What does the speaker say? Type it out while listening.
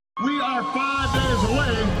We are 5 days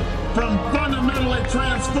away from fundamentally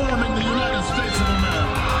transforming the United States of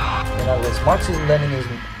America. In other words,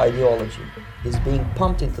 Marxism-Leninism ideology is being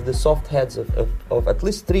pumped into the soft heads of at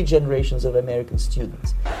least 3 generations of American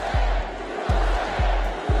students.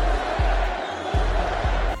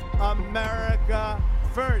 America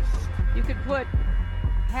first. You could put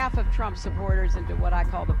half of Trump supporters into what I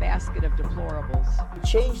call the basket of deplorables.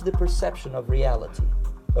 Change the perception of reality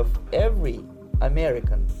of every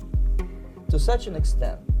American to such an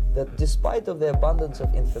extent that despite of the abundance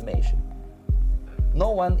of information, no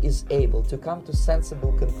one is able to come to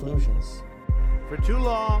sensible conclusions. For too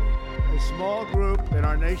long, a small group in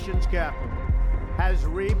our nation's capital has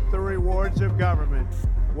reaped the rewards of government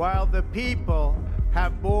while the people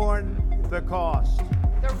have borne the cost.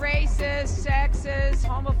 The racist, sexist,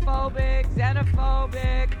 homophobic,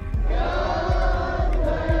 xenophobic. God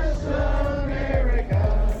bless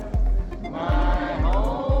America, my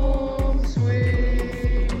home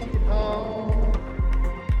sweet home.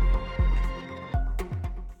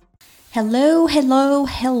 Hello, hello,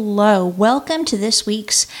 hello. Welcome to this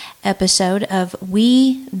week's episode of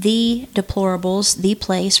We the Deplorables, the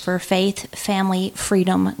place for faith, family,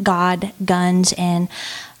 freedom, God, guns, and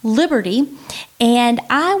liberty. And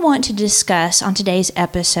I want to discuss on today's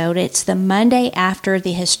episode, it's the Monday after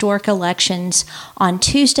the historic elections on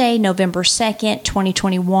Tuesday, November 2nd,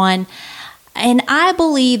 2021. And I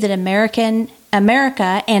believe that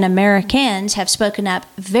America and Americans have spoken up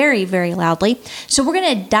very, very loudly. So we're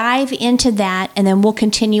going to dive into that, and then we'll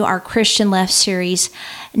continue our Christian Left series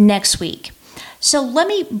next week. So let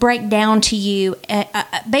me break down to you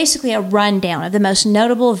basically a rundown of the most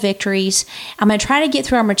notable victories. I'm going to try to get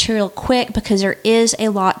through our material quick because there is a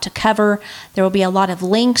lot to cover. There will be a lot of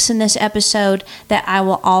links in this episode that I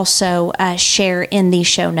will also share in the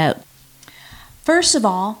show note. First of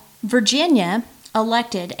all, Virginia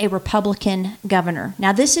elected a Republican governor.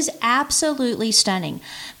 Now, this is absolutely stunning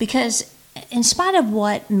because in spite of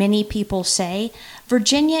what many people say,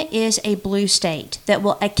 Virginia is a blue state that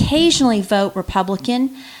will occasionally vote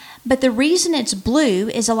Republican, but the reason it's blue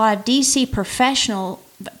is a lot of D.C. professionals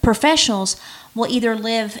will either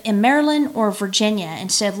live in Maryland or Virginia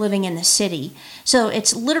instead of living in the city. So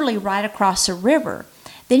it's literally right across the river.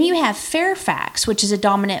 Then you have Fairfax, which is a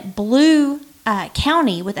dominant blue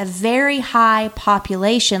county with a very high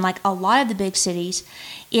population, like a lot of the big cities.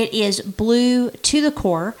 It is blue to the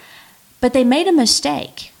core, but they made a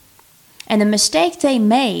mistake. And the mistake they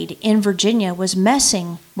made in Virginia was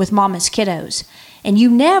messing with mama's kiddos. And you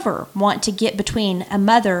never want to get between a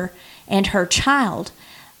mother and her child.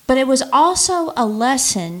 But it was also a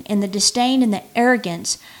lesson in the disdain and the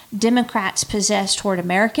arrogance Democrats possess toward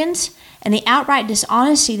Americans and the outright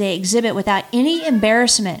dishonesty they exhibit without any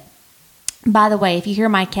embarrassment. By the way, if you hear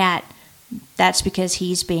my cat, that's because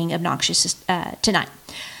he's being obnoxious tonight.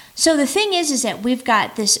 So the thing is that we've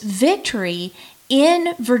got this victory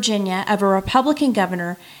in Virginia of a Republican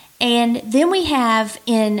governor, and then we have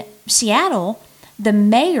in Seattle, the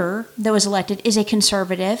mayor that was elected is a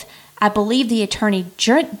conservative. I believe the attorney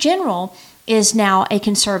general is now a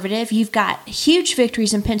conservative. You've got huge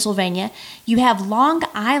victories in Pennsylvania. You have Long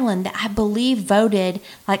Island that I believe voted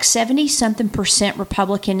like 70-something%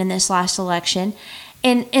 Republican in this last election.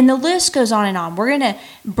 And the list goes on and on. We're going to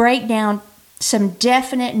break down some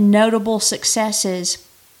definite notable successes.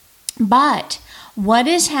 But what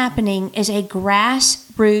is happening is a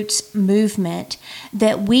grassroots movement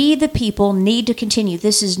that we, the people, need to continue.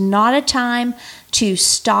 This is not a time to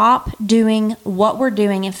stop doing what we're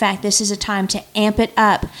doing. In fact, this is a time to amp it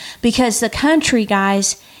up because the country,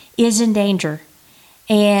 guys, is in danger.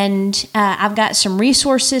 And I've got some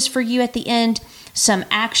resources for you at the end, some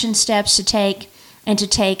action steps to take and to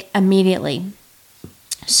take immediately.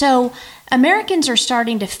 So Americans are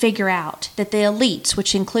starting to figure out that the elites,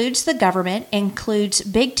 which includes the government, includes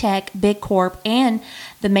big tech, big corp, and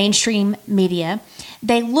the mainstream media,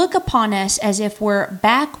 they look upon us as if we're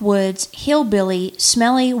backwoods, hillbilly,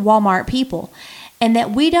 smelly Walmart people, and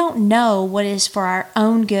that we don't know what is for our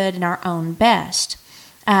own good and our own best.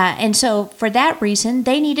 And so for that reason,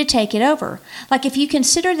 they need to take it over. Like if you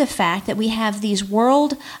consider the fact that we have these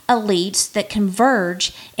world elites that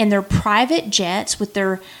converge in their private jets with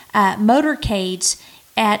their motorcades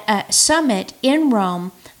at a summit in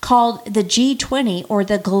Rome called the G20 or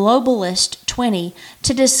the Globalist 20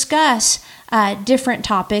 to discuss different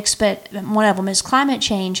topics, but one of them is climate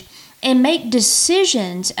change, and make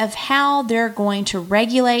decisions of how they're going to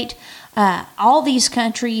regulate all these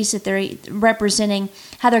countries that they're representing,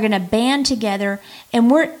 how they're going to band together.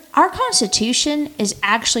 And our Constitution is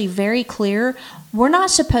actually very clear. We're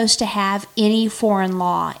not supposed to have any foreign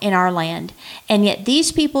law in our land. And yet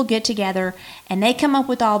these people get together and they come up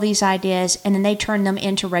with all these ideas, and then they turn them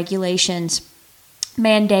into regulations,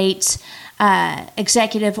 mandates,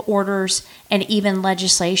 executive orders, and even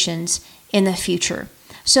legislations in the future.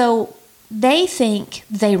 So they think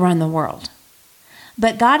they run the world.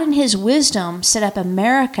 But God in His wisdom set up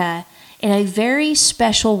America in a very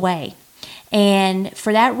special way. And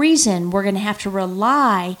for that reason, we're going to have to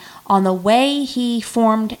rely on the way He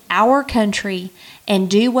formed our country and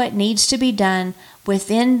do what needs to be done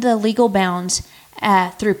within the legal bounds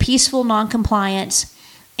through peaceful noncompliance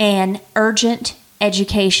and urgent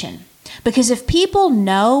education. Because if people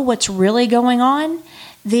know what's really going on,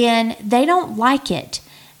 then they don't like it.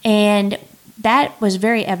 And that was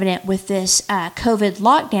very evident with this COVID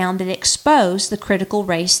lockdown that exposed the critical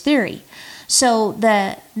race theory. So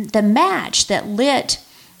the match that lit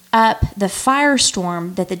up the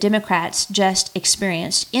firestorm that the Democrats just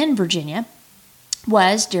experienced in Virginia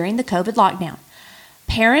was during the COVID lockdown.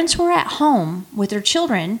 Parents were at home with their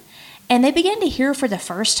children, and they began to hear for the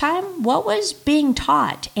first time what was being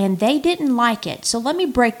taught, and they didn't like it. So let me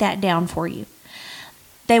break that down for you.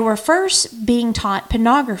 They were first being taught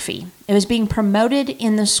pornography. It was being promoted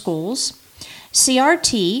in the schools.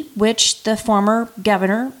 CRT, which the former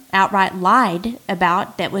governor outright lied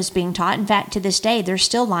about, that was being taught. In fact, to this day, they're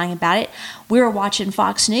still lying about it. We were watching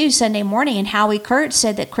Fox News Sunday morning, and Howie Kurtz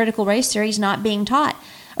said that critical race theory is not being taught,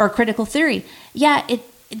 or critical theory. Yeah,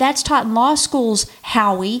 that's taught in law schools,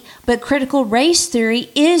 Howie, but critical race theory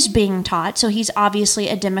is being taught, so he's obviously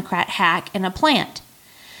a Democrat hack and a plant.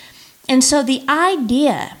 And so the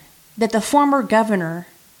idea that the former governor,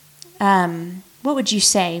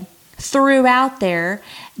 threw out there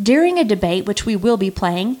during a debate, which we will be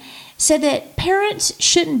playing, said that parents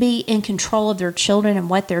shouldn't be in control of their children and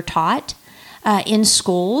what they're taught in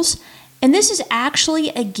schools. And this is actually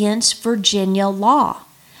against Virginia law.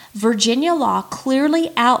 Virginia law clearly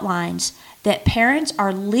outlines that parents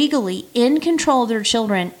are legally in control of their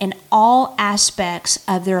children in all aspects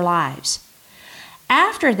of their lives.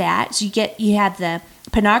 After that, so you have the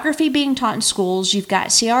pornography being taught in schools. You've got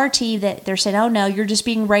CRT that they're saying, oh no, you're just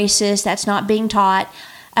being racist. That's not being taught.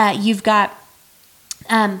 You've got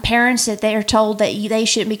parents that they are told that they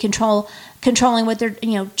shouldn't be controlling what their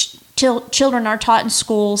children are taught in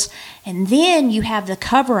schools. And then you have the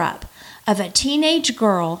cover-up of a teenage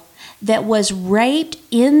girl that was raped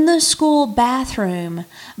in the school bathroom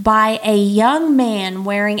by a young man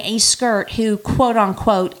wearing a skirt who, quote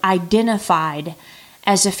unquote, identified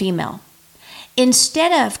as a female.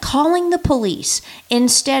 Instead of calling the police,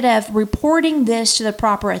 instead of reporting this to the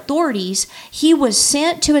proper authorities, he was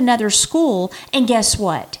sent to another school, and guess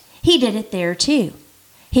what? He did it there too.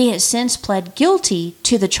 He has since pled guilty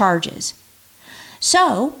to the charges.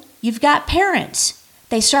 So, you've got parents.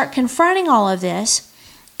 They start confronting all of this,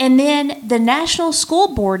 and then the National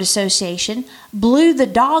School Board Association blew the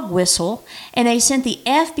dog whistle, and they sent the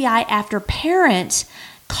FBI after parents,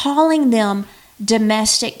 calling them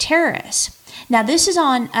domestic terrorists. Now, this is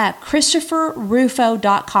on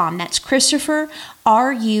ChristopherRufo.com. That's Christopher,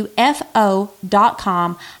 RUFO.com.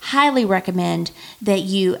 Highly recommend that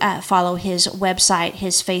you follow his website,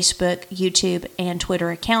 his Facebook, YouTube, and Twitter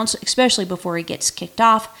accounts, especially before he gets kicked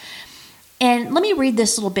off. And let me read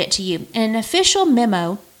this little bit to you. In an official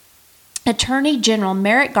memo, Attorney General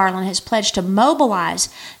Merrick Garland has pledged to mobilize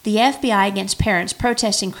the FBI against parents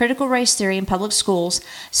protesting critical race theory in public schools,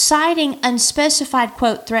 citing unspecified,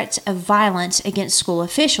 quote, threats of violence against school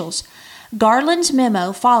officials. Garland's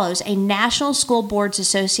memo follows a National School Boards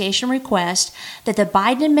Association request that the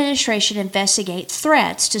Biden administration investigate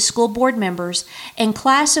threats to school board members and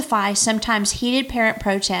classify sometimes heated parent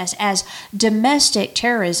protests as domestic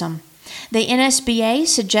terrorism. The NSBA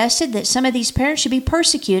suggested that some of these parents should be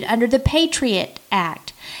persecuted under the Patriot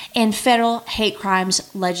Act and federal hate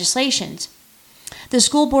crimes legislations. The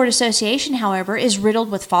School Board Association, however, is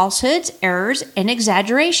riddled with falsehoods, errors, and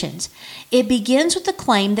exaggerations. It begins with the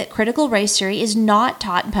claim that critical race theory is not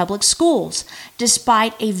taught in public schools,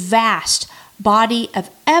 despite a vast body of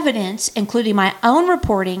evidence, including my own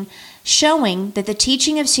reporting, showing that the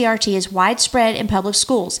teaching of CRT is widespread in public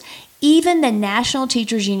schools. Even the National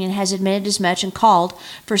Teachers Union has admitted as much and called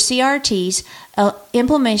for CRT's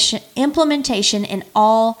implementation in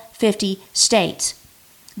all 50 states.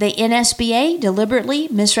 The NSBA deliberately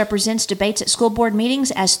misrepresents debates at school board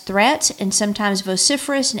meetings as threats and sometimes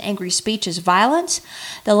vociferous and angry speech as violence.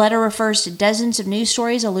 The letter refers to dozens of news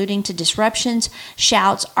stories alluding to disruptions,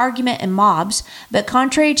 shouts, argument, and mobs, but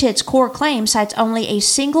contrary to its core claim, cites only a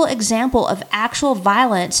single example of actual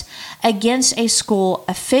violence against a school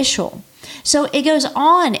official. So it goes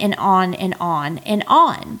on and on and on and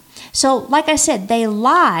on. So, like I said, they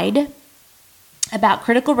lied about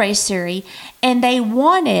critical race theory, and they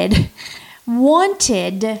wanted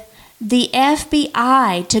the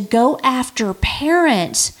FBI to go after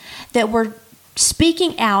parents that were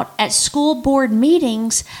speaking out at school board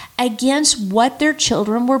meetings against what their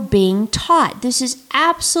children were being taught. This is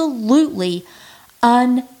absolutely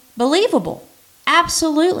unbelievable.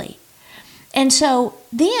 Absolutely. And so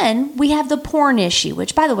then we have the porn issue,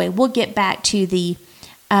 which, by the way, we'll get back to the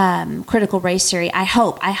critical race theory. I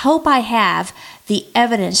hope I have the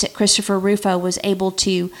evidence that Christopher Rufo was able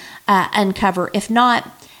to uncover. If not,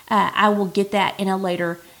 I will get that in a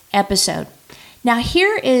later episode. Now,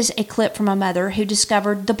 here is a clip from a mother who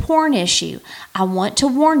discovered the porn issue. I want to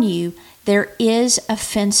warn you, there is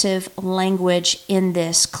offensive language in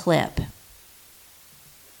this clip.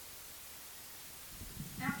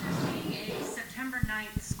 After seeing a September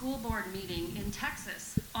 9th school board meeting in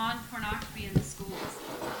Texas on pornography in the schools,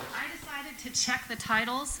 I decided to check the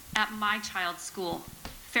titles at my child's school,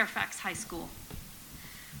 Fairfax High School.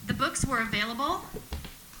 The books were available,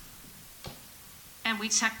 and we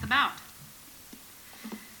checked them out.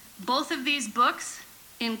 Both of these books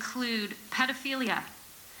include pedophilia,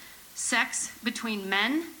 sex between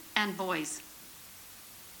men and boys.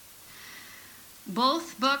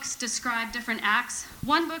 Both books describe different acts.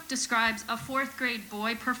 One book describes a 4th grade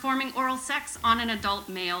boy performing oral sex on an adult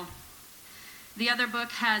male. The other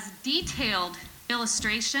book has detailed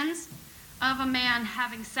illustrations of a man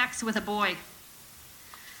having sex with a boy.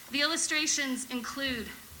 The illustrations include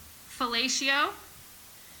fellatio,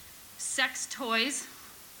 sex toys,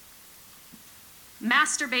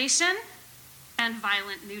 masturbation, and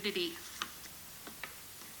violent nudity.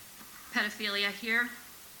 Pedophilia here.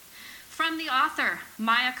 From the author,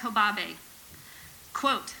 Maya Kobabe,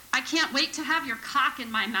 quote, "I can't wait to have your cock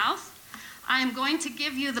in my mouth. I am going to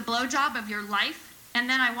give you the blowjob of your life, and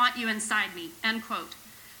then I want you inside me," end quote.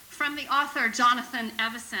 From the author, Jonathan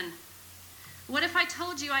Evison, "What if I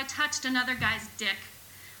told you I touched another guy's dick?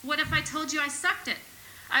 What if I told you I sucked it?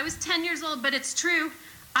 I was 10 years old, but it's true.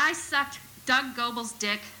 I sucked Doug Goebel's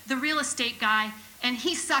dick, the real estate guy, and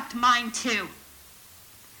he sucked mine too."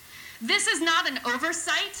 This is not an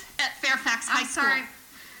oversight at Fairfax High School. Sorry.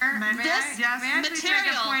 This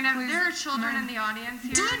material, there are children in the audience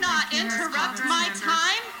here. do not interrupt my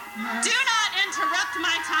time. Do not interrupt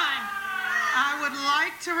my time. I would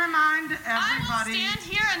like to remind everybody. I will stand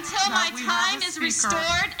here until my time is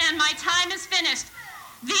restored and my time is finished.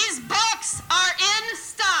 These books are in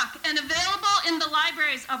stock and available in the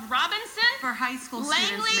libraries of Robinson, For high school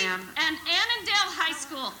Langley, students, ma'am. and Annandale High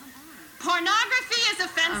School. Pornography is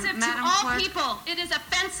offensive to Madam all Clerk. people. It is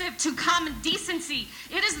offensive to common decency.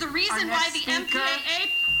 It is the reason why the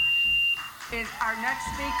MPAA... Our next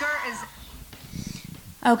speaker is...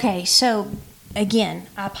 Okay, so again,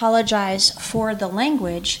 I apologize for the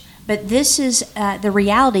language, but this is the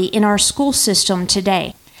reality in our school system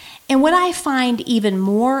today. And what I find even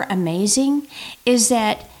more amazing is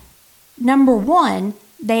that, number one,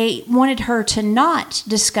 they wanted her to not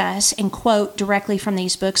discuss and quote directly from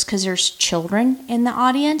these books because there's children in the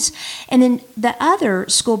audience. And then the other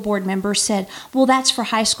school board member said, well, that's for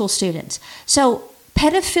high school students. So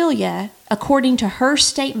pedophilia, according to her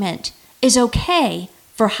statement, is okay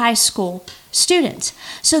for high school students.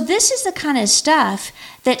 So this is the kind of stuff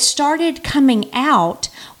that started coming out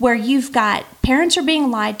where you've got parents are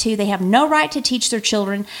being lied to. They have no right to teach their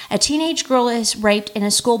children. A teenage girl is raped in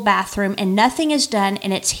a school bathroom and nothing is done,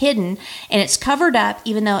 and it's hidden and it's covered up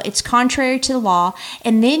even though it's contrary to the law.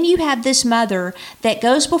 And then you have this mother that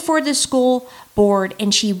goes before the school board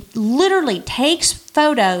and she literally takes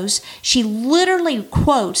photos. She literally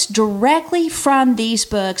quotes directly from these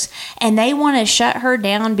books, and they want to shut her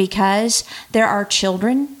down because there are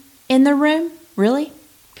children in the room. Really?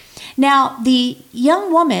 Now, the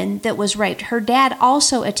young woman that was raped, her dad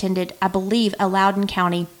also attended, I believe, a Loudoun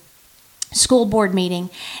County school board meeting,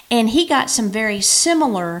 and he got some very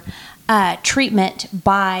similar treatment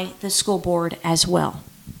by the school board as well.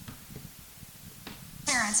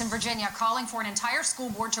 Parents in Virginia calling for an entire school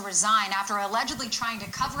board to resign after allegedly trying to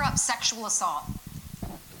cover up sexual assault.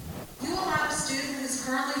 You will have a student who is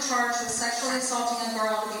currently charged with sexually assaulting a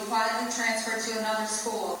girl to be quietly transferred to another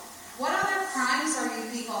school. What other crimes are you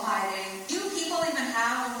people hiding? Do you people even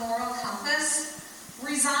have a moral compass?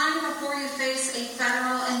 Resign. before you face a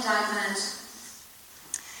federal indictment.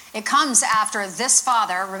 It comes after this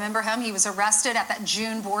father, remember him, he was arrested at that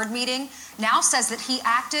June board meeting, now says that he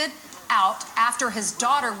acted out after his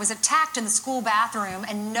daughter was attacked in the school bathroom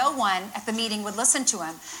and no one at the meeting would listen to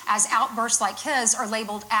him, as outbursts like his are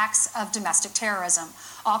labeled acts of domestic terrorism.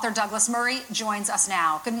 Author Douglas Murray joins us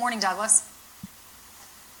now. Good morning, Douglas.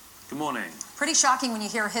 Good morning. Pretty shocking when you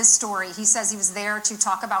hear his story. He says he was there to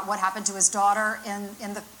talk about what happened to his daughter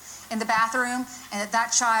in the bathroom, and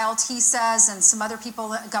that child, he says, and some other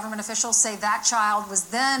people, government officials say that child was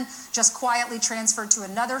then just quietly transferred to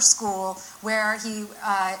another school where he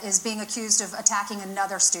is being accused of attacking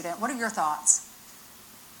another student. What are your thoughts?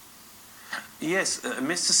 Yes,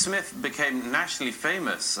 Mr. Smith became nationally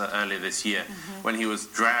famous earlier this year when he was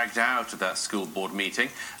dragged out of that school board meeting.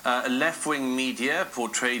 Left-wing media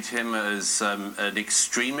portrayed him as an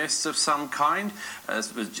extremist of some kind.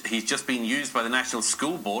 He's just been used by the National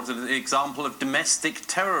School Board as an example of domestic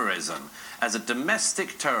terrorism, as a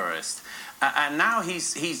domestic terrorist. And now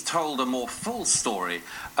he's told a more full story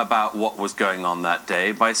about what was going on that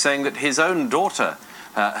day by saying that his own daughter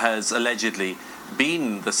has allegedly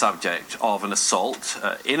been the subject of an assault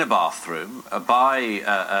in a bathroom by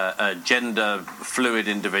a gender-fluid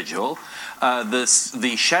individual.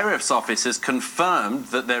 The sheriff's office has confirmed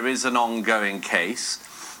that there is an ongoing case.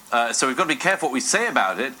 So we've got to be careful what we say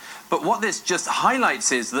about it. But what this just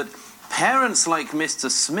highlights is that parents like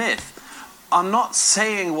Mr. Smith are not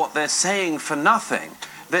saying what they're saying for nothing.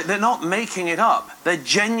 They're not making it up. They're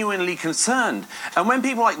genuinely concerned. And when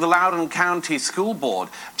people like the Loudoun County School Board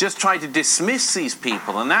just try to dismiss these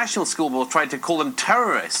people, the National School Board tried to call them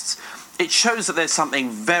terrorists, it shows that there's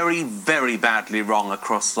something very, very badly wrong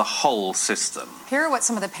across the whole system. Here are what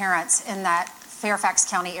some of the parents in that Fairfax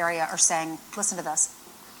County area are saying. Listen to this.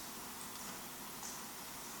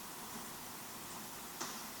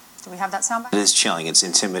 Do we have that soundbite? It is chilling. It's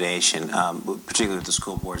intimidation, particularly with the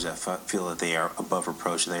school boards that feel that they are above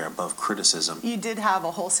reproach, they are above criticism. You did have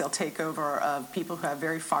a wholesale takeover of people who have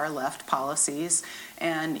very far left policies,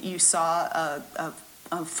 and you saw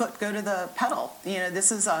a foot go to the pedal. You know,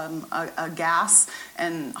 this is a gas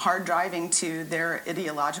and hard driving to their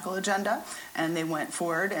ideological agenda, and they went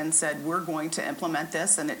forward and said, we're going to implement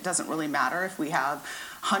this, and it doesn't really matter if we have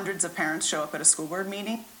hundreds of parents show up at a school board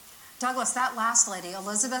meeting. Douglas, that last lady,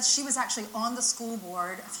 Elizabeth, she was actually on the school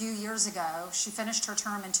board a few years ago. She finished her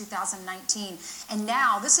term in 2019. And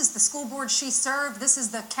now this is the school board she served. This is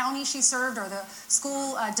the county she served, or the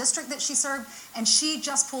school district that she served. And she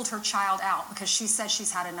just pulled her child out because she said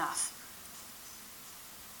she's had enough.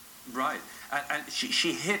 Right. And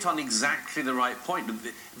she hit on exactly the right point.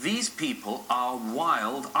 These people are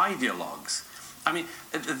wild ideologues. I mean,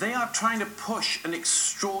 they are trying to push an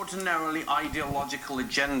extraordinarily ideological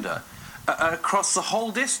agenda across the whole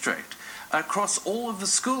district, across all of the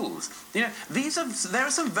schools. You know, there are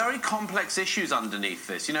some very complex issues underneath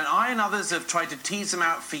this. You know, I and others have tried to tease them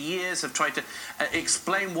out for years, have tried to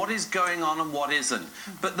explain what is going on and what isn't.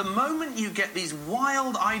 But the moment you get these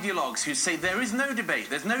wild ideologues who say there is no debate,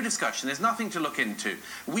 there's no discussion, there's nothing to look into,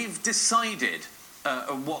 we've decided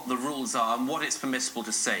what the rules are and what it's permissible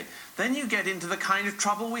to say, then you get into the kind of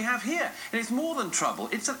trouble we have here. And it's more than trouble.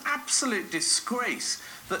 It's an absolute disgrace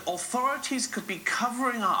that authorities could be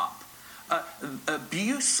covering up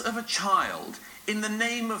abuse of a child in the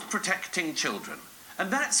name of protecting children.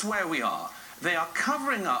 And that's where we are. They are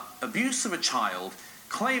covering up abuse of a child,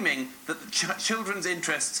 claiming that the children's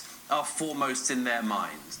interests are foremost in their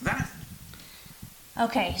minds.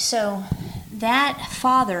 Okay, so that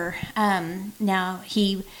father, now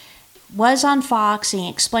he was on Fox and he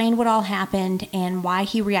explained what all happened and why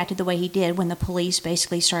he reacted the way he did when the police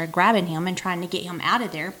basically started grabbing him and trying to get him out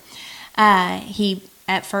of there. He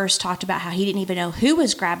at first talked about how he didn't even know who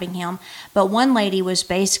was grabbing him, but one lady was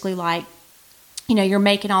basically like, you know, you're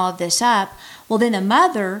making all of this up. Well, then the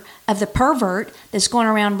mother of the pervert that's going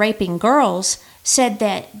around raping girls said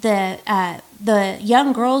that the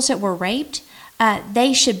young girls that were raped,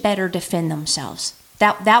 they should better defend themselves.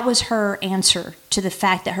 That was her answer to the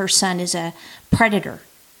fact that her son is a predator.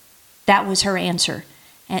 That was her answer.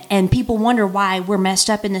 And people wonder why we're messed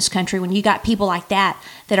up in this country when you got people like that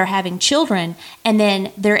are having children, and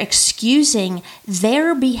then they're excusing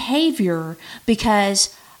their behavior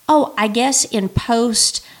because, I guess in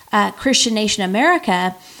post Christian Nation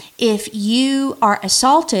America, if you are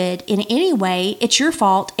assaulted in any way, it's your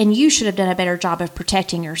fault and you should have done a better job of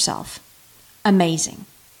protecting yourself. Amazing.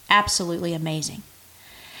 Absolutely amazing.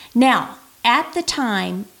 Now, at the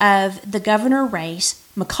time of the governor race,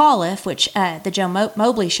 McAuliffe, which the Joe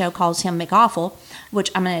Mobley show calls him McAwful,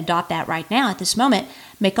 which I'm going to adopt that right now at this moment.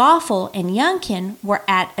 McAwful and Youngkin were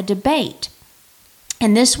at a debate.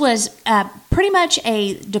 And this was pretty much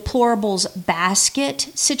a deplorables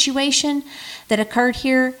basket situation that occurred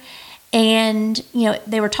here. And,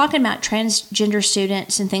 they were talking about transgender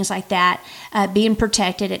students and things like that, being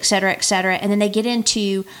protected, et cetera, et cetera. And then they get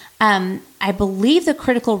into, I believe, the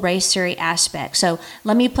critical race theory aspect. So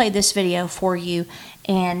let me play this video for you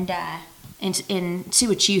and see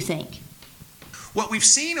what you think. What we've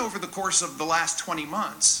seen over the course of the last 20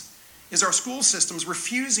 months is our school systems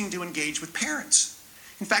refusing to engage with parents.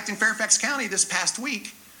 In fact, in Fairfax County this past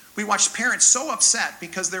week, we watched parents so upset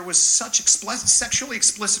because there was such sexually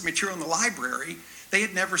explicit material in the library they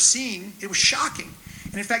had never seen. It was shocking.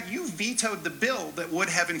 And in fact, you vetoed the bill that would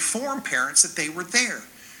have informed parents that they were there.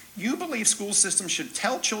 You believe school systems should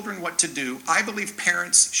tell children what to do. I believe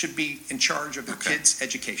parents should be in charge of their kids'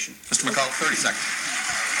 education. Mr. McCall, 30 seconds.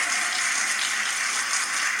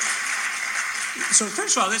 So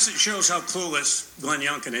first of all, this shows how clueless Glenn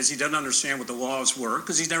Youngkin is. He doesn't understand what the laws were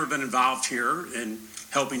because he's never been involved here in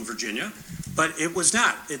helping Virginia. But it was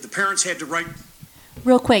not. The parents had to write.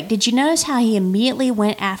 Real quick, did you notice how he immediately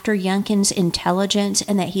went after Youngkin's intelligence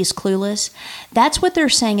and that he's clueless? That's what they're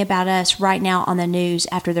saying about us right now on the news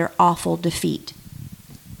after their awful defeat.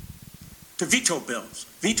 To veto bills,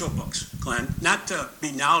 veto books, Glenn, not to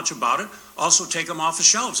be knowledgeable about it, also take them off the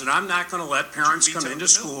shelves. And I'm not going to let parents come into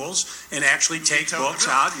schools and actually take books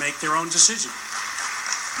out and make their own decision.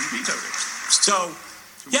 You vetoed it. So,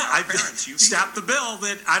 yeah, I stopped the bill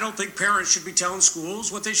that I don't think parents should be telling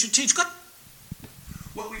schools what they should teach. Good.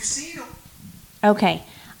 What we've seen. Okay,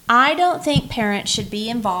 I don't think parents should be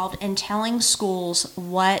involved in telling schools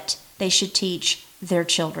what they should teach their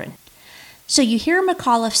children. So you hear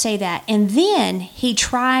McAuliffe say that, and then he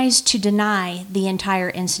tries to deny the entire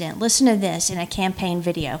incident. Listen to this in a campaign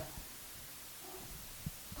video.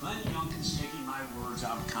 Glenn Youngkin's taking my words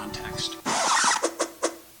out of context.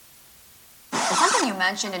 Something you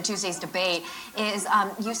mentioned in Tuesday's debate is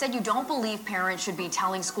you said you don't believe parents should be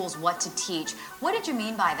telling schools what to teach. What did you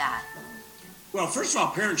mean by that? Well, first of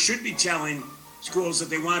all, parents should be telling schools that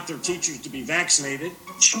they want their teachers to be vaccinated.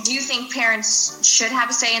 Do you think parents should have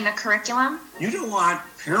a say in the curriculum? You don't want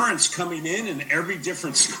parents coming in every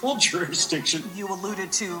different school jurisdiction. You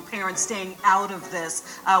alluded to parents staying out of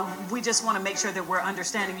this. We just want to make sure that we're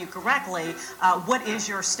understanding you correctly. What is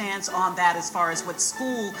your stance on that as far as what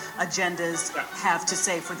school agendas have to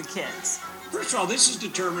say for the kids? First of all, this is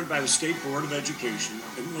determined by the State Board of Education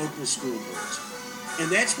and local school boards.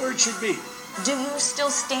 And that's where it should be. Do you still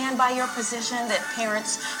stand by your position that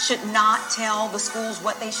parents should not tell the schools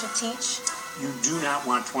what they should teach? You do not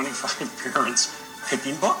want 25 parents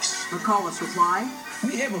picking books. McAuliffe's reply?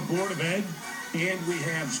 We have a Board of Ed and we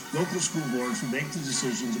have local school boards who make the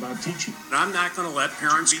decisions about teaching. I'm not going to let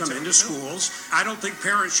parents come into schools. I don't think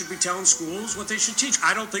parents should be telling schools what they should teach.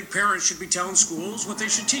 I don't think parents should be telling schools what they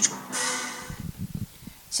should teach.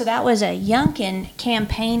 So that was a Youngkin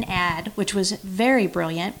campaign ad, which was very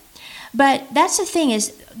brilliant. But that's the thing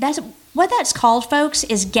that's what that's called, folks,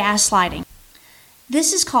 is gaslighting.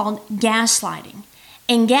 This is called gaslighting.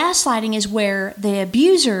 And gaslighting is where the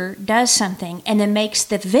abuser does something and then makes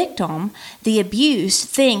the victim, the abused,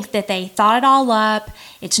 think that they thought it all up,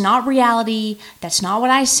 it's not reality, that's not what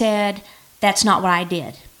I said, that's not what I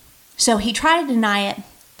did. So he tried to deny it.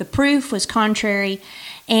 The proof was contrary.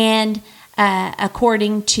 And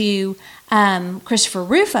according to Christopher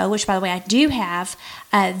Rufo, which, by the way, I do have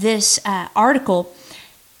this article,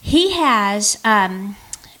 he has,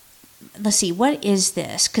 let's see, what is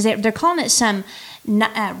this? Because they're calling it some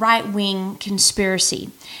right-wing conspiracy,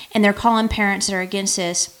 and they're calling parents that are against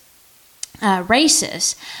this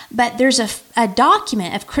racist. But there's a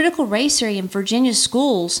document of critical race theory in Virginia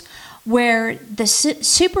schools where the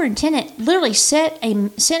superintendent literally sent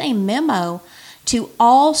a memo to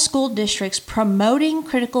all school districts promoting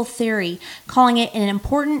critical theory, calling it an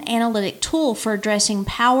important analytic tool for addressing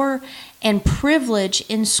power and privilege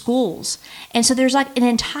in schools. And so there's like an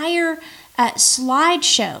entire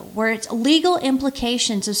slideshow where it's legal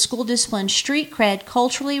implications of school discipline, street cred,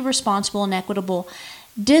 culturally responsible and equitable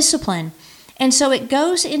discipline. And so it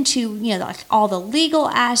goes into, like all the legal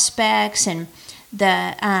aspects and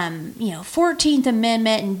the 14th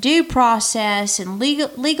Amendment and due process and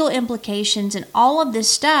legal implications and all of this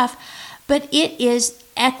stuff, but it is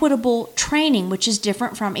equitable training, which is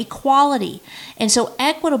different from equality. And so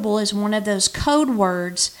equitable is one of those code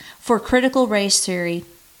words for critical race theory.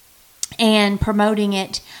 and promoting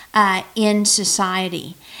it in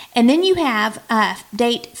society. And then you have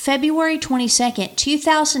date February 22nd,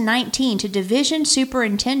 2019 to division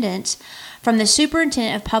superintendents from the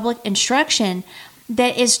Superintendent of Public Instruction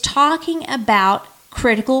that is talking about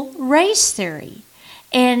critical race theory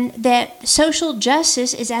and that social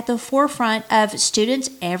justice is at the forefront of students'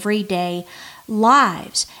 everyday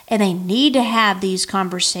lives. And they need to have these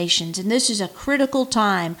conversations. And this is a critical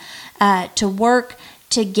time to work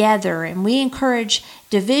together. And we encourage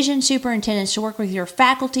division superintendents to work with your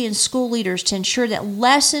faculty and school leaders to ensure that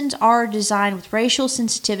lessons are designed with racial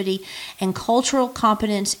sensitivity and cultural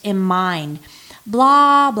competence in mind.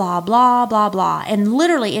 Blah, blah, blah, blah, blah. And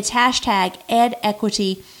literally it's hashtag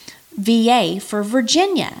EdEquityVA for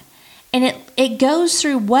Virginia. And it goes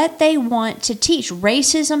through what they want to teach.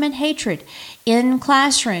 Racism and hatred in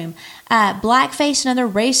classroom. Blackface and other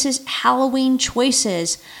racist Halloween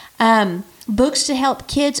choices. Books to help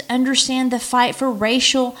kids understand the fight for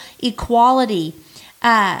racial equality.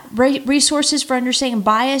 Resources for understanding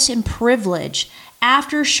bias and privilege.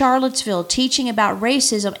 After Charlottesville, teaching about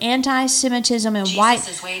racism, anti-Semitism, and Jesus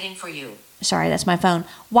is waiting for you. Sorry, that's my phone.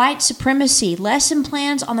 White supremacy, lesson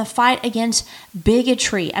plans on the fight against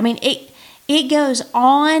bigotry. I mean, it goes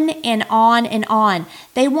on and on and on.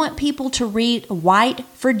 They want people to read White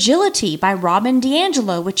Fragility by Robin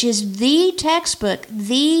DiAngelo, which is the textbook,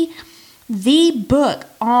 the book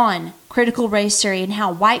on critical race theory and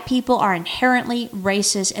how white people are inherently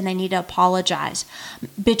racist and they need to apologize.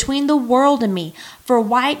 Between the World and Me, for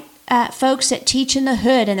white folks that teach in the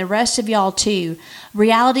hood and the rest of y'all too.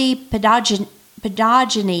 Reality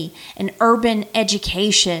pedagogony and urban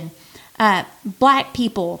education. Black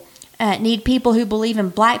people need people who believe in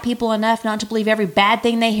black people enough not to believe every bad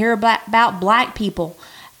thing they hear about black people.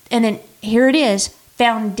 And then here it is.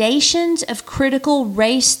 Foundations of Critical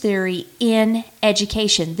Race Theory in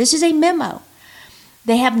Education. This is a memo.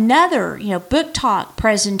 They have another, book talk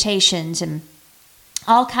presentations and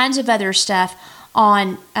all kinds of other stuff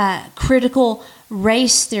on critical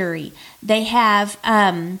race theory. They have,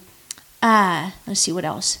 let's see what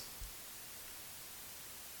else.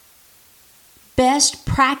 Best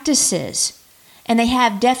practices. And they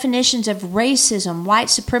have definitions of racism, white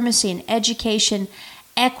supremacy, and education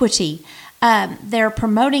equity. They're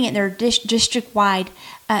promoting it in their district-wide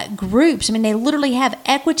groups. I mean, they literally have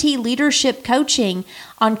equity leadership coaching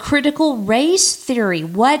on critical race theory.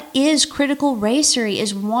 What is critical race theory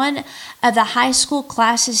is one of the high school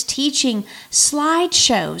classes teaching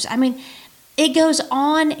slideshows. I mean, it goes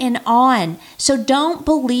on and on. So don't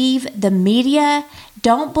believe the media.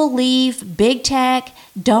 Don't believe big tech.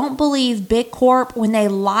 Don't believe big corp when they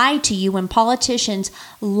lie to you, when politicians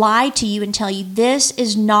lie to you and tell you this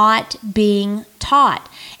is not being taught.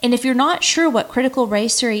 And if you're not sure what critical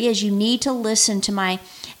race theory is, you need to listen to my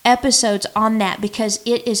episodes on that because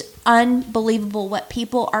it is unbelievable what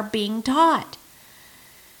people are being taught.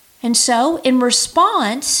 And so, in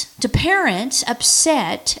response to parents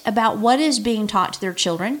upset about what is being taught to their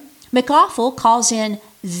children, McAuliffe calls in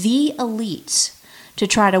the elites to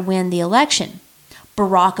try to win the election.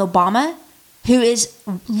 Barack Obama, who is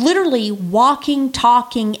literally walking,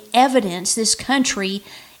 talking evidence this country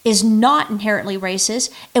is not inherently racist,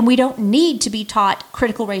 and we don't need to be taught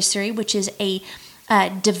critical race theory, which is a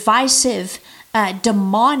divisive,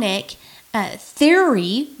 demonic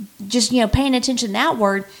theory, just paying attention to that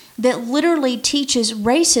word, that literally teaches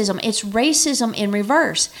racism. It's racism in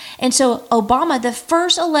reverse. And so Obama, the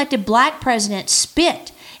first elected black president,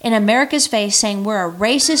 spit in America's face saying we're a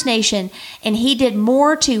racist nation, and he did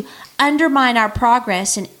more to undermine our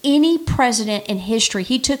progress than any president in history.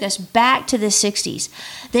 He took us back to the 60s.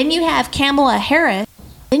 Then you have Kamala Harris.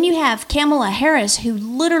 Who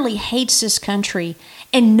literally hates this country,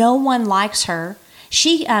 and no one likes her.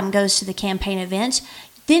 She goes to the campaign events.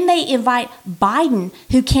 Then they invite Biden,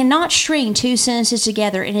 who cannot string two sentences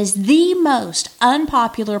together and is the most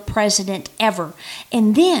unpopular president ever.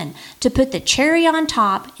 And then, to put the cherry on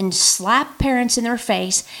top and slap parents in their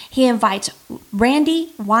face, he invites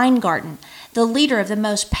Randi Weingarten, the leader of the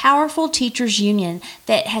most powerful teachers union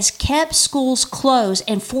that has kept schools closed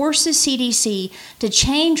and forced the CDC to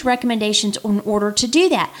change recommendations in order to do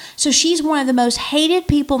that. So she's one of the most hated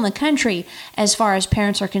people in the country as far as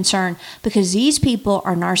parents are concerned, because these people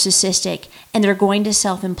are narcissistic and they're going to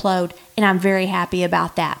self-implode, and I'm very happy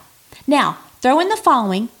about that. Now, throw in the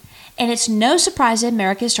following, and it's no surprise that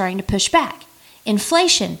America is starting to push back.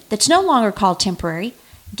 Inflation that's no longer called temporary,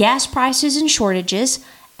 gas prices and shortages,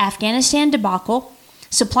 Afghanistan debacle,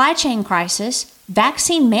 supply chain crisis,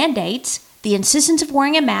 vaccine mandates, the insistence of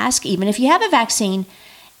wearing a mask even if you have a vaccine,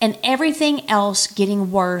 and everything else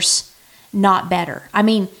getting worse, not better. I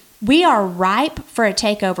mean, We are ripe for a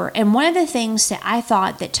takeover. And one of the things that I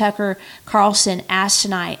thought that Tucker Carlson asked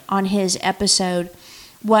tonight on his episode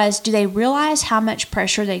was, do they realize how much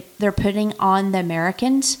pressure they're putting on the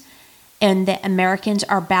Americans, and that Americans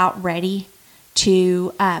are about ready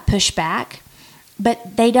to push back?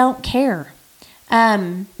 But they don't care.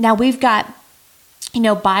 Now we've got,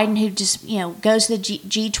 Biden, who just, goes to the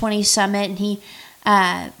G20 summit, and he,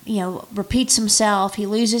 repeats himself. He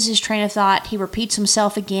loses his train of thought. He repeats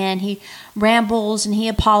himself again. He rambles and he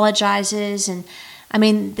apologizes. And I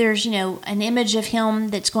mean, there's, an image of him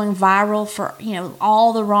that's going viral for,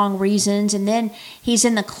 all the wrong reasons. And then he's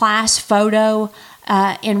in the class photo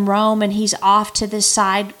in Rome, and he's off to the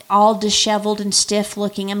side, all disheveled and stiff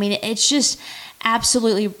looking. I mean, it's just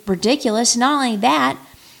absolutely ridiculous. Not only that,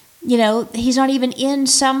 he's not even in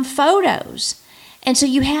some photos. And so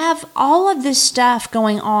you have all of this stuff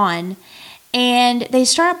going on, and they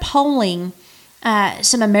start polling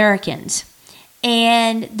some Americans,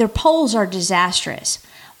 and their polls are disastrous.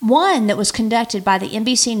 One that was conducted by the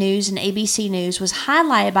NBC News and ABC News was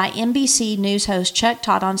highlighted by NBC News host Chuck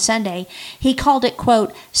Todd on Sunday. He called it,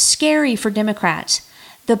 quote, scary for Democrats.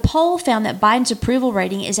 The poll found that Biden's approval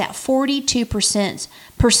rating is at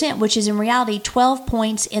 42%, which is in reality 12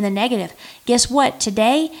 points in the negative. Guess what?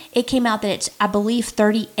 Today, it came out that it's, I believe,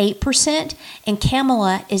 38%, and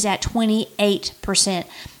Kamala is at 28%.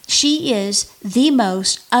 She is the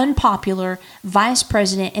most unpopular vice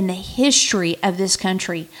president in the history of this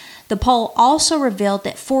country. The poll also revealed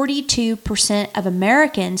that 42% of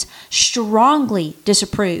Americans strongly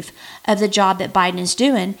disapprove of the job that Biden is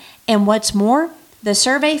doing. And what's more, the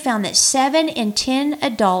survey found that 7 in 10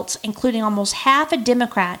 adults, including almost half of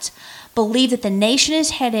Democrats, believe that the nation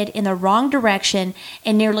is headed in the wrong direction,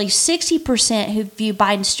 and nearly 60% who view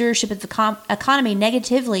Biden's stewardship of the economy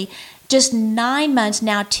negatively just 9 months,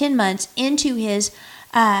 now 10 months into his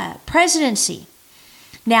presidency.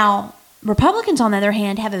 Now, Republicans, on the other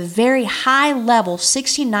hand, have a very high level,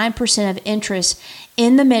 69% of interest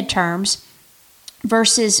in the midterms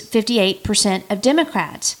versus 58% of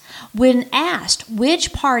Democrats. When asked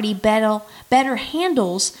which party better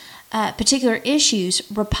handles particular issues,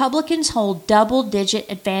 Republicans hold double-digit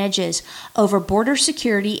advantages over border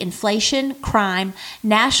security, inflation, crime,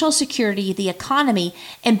 national security, the economy,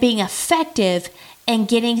 and being effective and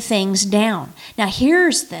getting things down. Now,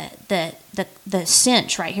 here's the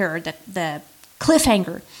cinch right here, the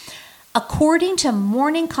cliffhanger. According to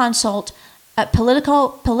Morning Consult, a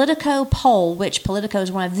Politico poll, which Politico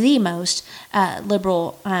is one of the most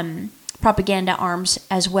liberal propaganda arms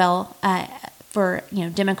as well for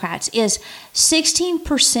Democrats, is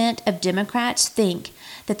 16% of Democrats think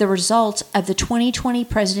that the results of the 2020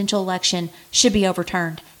 presidential election should be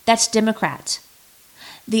overturned. That's Democrats.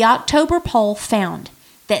 The October poll found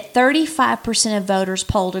that 35% of voters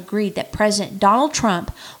polled agreed that President Donald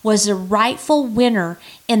Trump was the rightful winner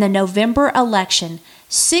in the November election.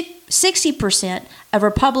 60% of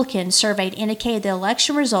Republicans surveyed indicated the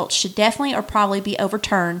election results should definitely or probably be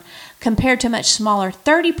overturned, compared to a much smaller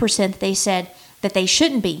 30% that they said that they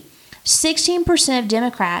shouldn't be. 16% of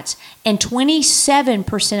Democrats and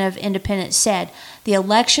 27% of independents said the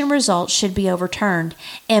election results should be overturned,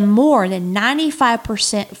 and more than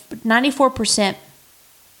 94%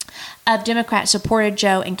 of Democrats supported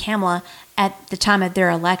Joe and Kamala at the time of their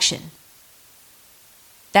election.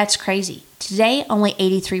 That's crazy. Today, only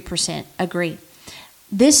 83% agree.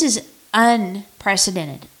 This is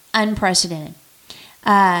unprecedented.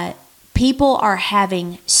 People are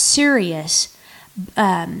having serious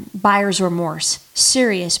buyer's remorse.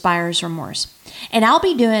 And I'll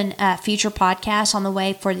be doing future podcasts on the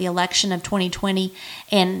way for the election of 2020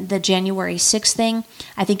 and the January 6th thing.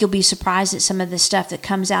 I think you'll be surprised at some of the stuff that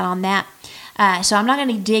comes out on that. So I'm not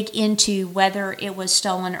going to dig into whether it was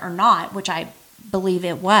stolen or not, which I believe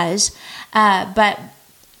it was. But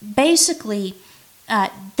basically,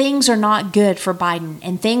 things are not good for Biden,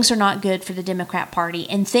 and things are not good for the Democrat Party,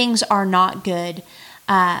 and things are not good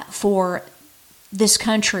for this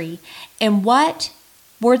country. And what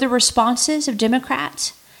were the responses of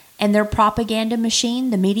Democrats and their propaganda machine,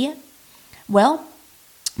 the media? Well,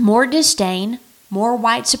 more disdain, more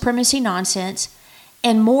white supremacy nonsense,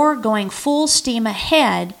 and more going full steam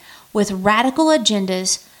ahead with radical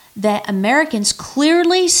agendas that Americans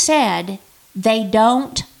clearly said they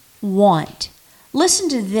don't want. Listen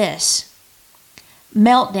to this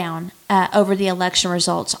meltdown over the election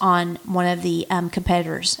results on one of the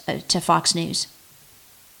competitors to Fox News.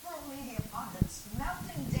 Media pundits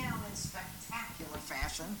melting down in spectacular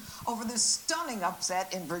fashion over the stunning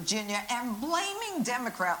upset in Virginia and blaming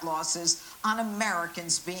Democrat losses on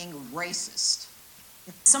Americans being racist.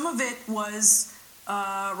 Some of it was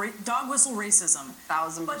dog whistle racism.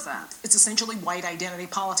 1,000%. It's essentially white identity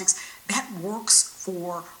politics. That works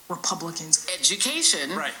for Republicans.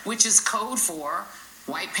 Education, right, which is code for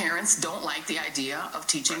white parents don't like the idea of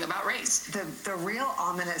teaching about race. The real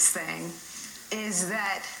ominous thing is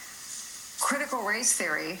that critical race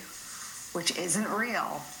theory, which isn't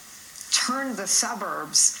real, turned the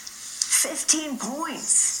suburbs 15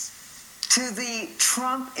 points to the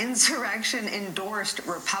Trump insurrection-endorsed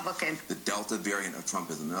Republican. The Delta variant of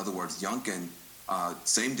Trumpism. In other words, Youngkin,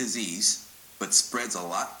 same disease, but spreads a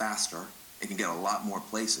lot faster and can get a lot more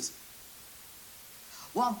places.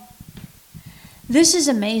 Well, this is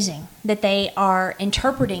amazing that they are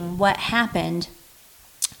interpreting what happened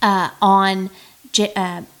on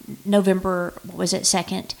November,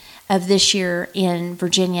 2nd of this year in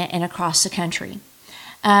Virginia and across the country.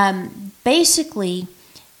 Basically,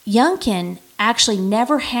 Youngkin actually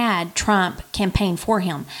never had Trump campaign for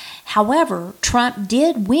him. However, Trump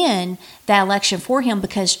did win that election for him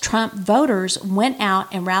because Trump voters went out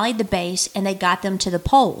and rallied the base and they got them to the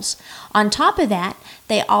polls. On top of that,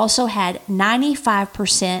 they also had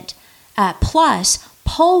 95% plus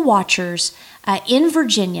poll watchers in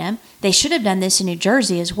Virginia. They should have done this in New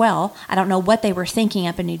Jersey as well. I don't know what they were thinking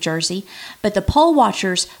up in New Jersey, but the poll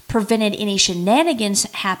watchers prevented any shenanigans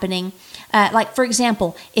happening. Like, for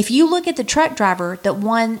example, if you look at the truck driver that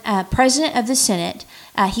won president of the Senate,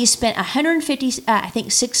 he spent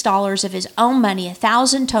 $6 of his own money,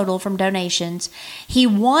 $1,000 total from donations. He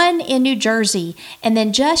won in New Jersey, and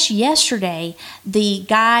then just yesterday, the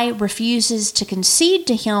guy refuses to concede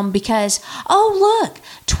to him because, oh, look,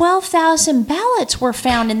 12,000 ballots were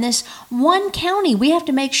found in this one county. We have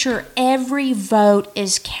to make sure every vote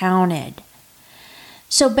is counted.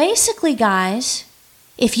 So basically, guys,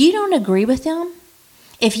 if you don't agree with them,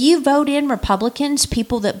 if you vote in Republicans,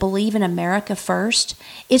 people that believe in America first,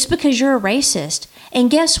 it's because you're a racist.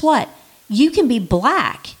 And guess what? You can be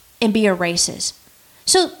black and be a racist.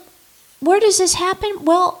 So where does this happen?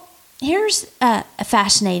 Well, here's a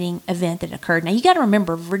fascinating event that occurred. Now, you got to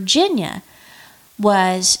remember, Virginia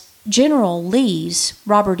was General Lee's,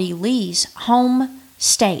 Robert E. Lee's home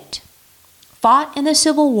state. Fought in the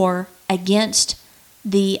Civil War against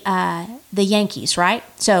the Yankees, right?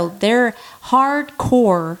 So they're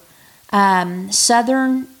hardcore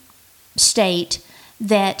Southern state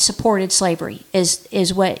that supported slavery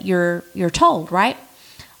is what you're told, right?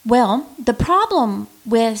 Well, the problem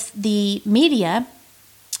with the media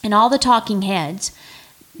and all the talking heads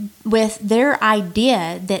with their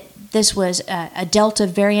idea that this was a Delta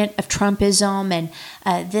variant of Trumpism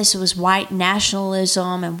and this was white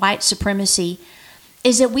nationalism and white supremacy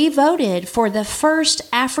is that we voted for the first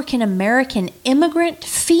African-American immigrant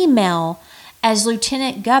female as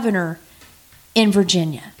lieutenant governor in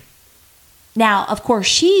Virginia. Now, of course,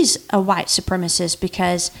 she's a white supremacist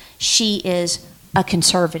because she is a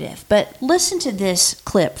conservative. But listen to this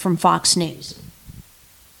clip from Fox News.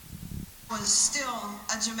 I was still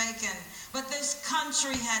a Jamaican, but this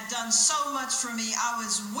country had done so much for me. I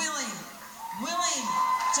was willing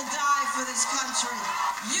to die for this country.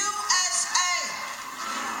 USA!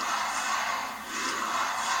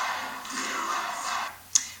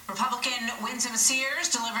 Republican Winsome Sears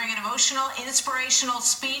delivering an emotional, inspirational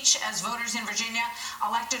speech as voters in Virginia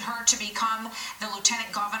elected her to become the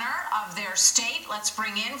lieutenant governor of their state. Let's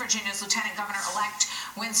bring in Virginia's lieutenant governor-elect,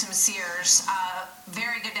 Winsome Sears.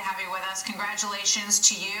 Very good to have you with us. Congratulations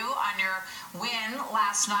to you on your win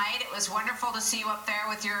last night. It was wonderful to see you up there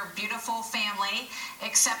with your beautiful family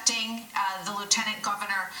accepting the lieutenant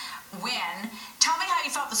governor win. Tell me how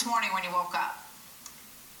you felt this morning when you woke up.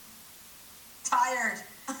 Tired.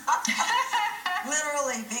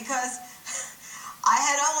 Literally, because I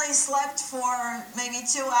had only slept for maybe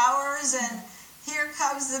 2 hours, and here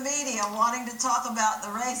comes the media wanting to talk about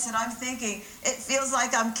the race, and I'm thinking, it feels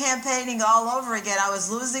like I'm campaigning all over again. I was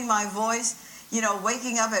losing my voice,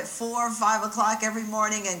 waking up at 4 or 5 o'clock every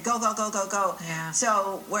morning and go. Yeah.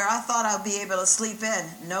 So where I thought I'd be able to sleep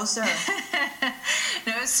in, no sir.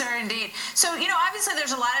 No sir, indeed. So, obviously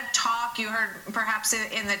there's a lot of talk. You heard perhaps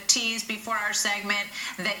in the tease before our segment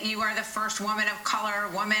that you are the first woman of color,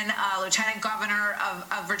 lieutenant governor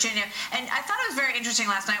of Virginia. And I thought it was very interesting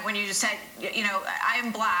last night when you just said, I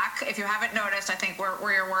am black. If you haven't noticed, I think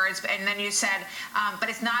were your words. And then you said, but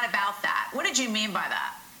it's not about that. What did you mean by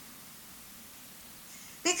that?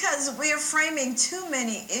 Because we are framing too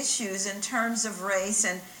many issues in terms of race,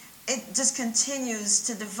 and it just continues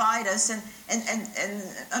to divide us. And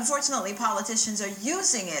unfortunately, politicians are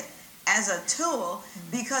using it as a tool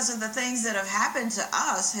because of the things that have happened to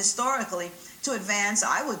us historically to advance,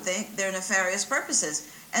 I would think, their nefarious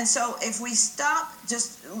purposes. And so if we stop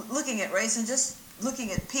just looking at race and just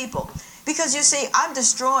looking at people. Because you see, I'm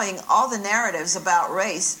destroying all the narratives about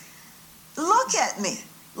race. Look at me.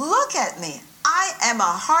 Look at me. I am a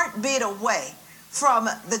heartbeat away from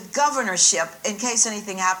the governorship in case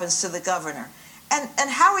anything happens to the governor. And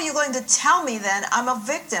how are you going to tell me then I'm a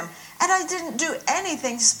victim? And I didn't do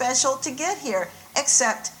anything special to get here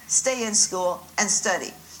except stay in school and study.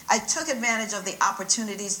 I took advantage of the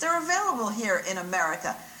opportunities. They're available here in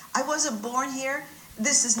America. I wasn't born here.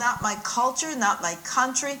 This is not my culture, not my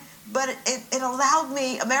country, but it allowed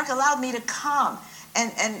me, America allowed me to come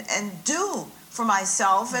and do for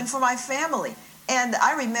myself and for my family. And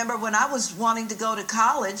I remember when I was wanting to go to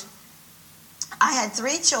college, I had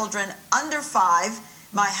 3 children under 5.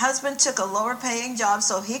 My husband took a lower paying job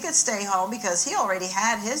so he could stay home because he already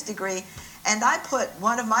had his degree. And I put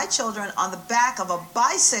one of my children on the back of a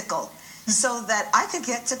bicycle so that I could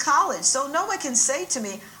get to college. So no one can say to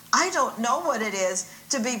me, I don't know what it is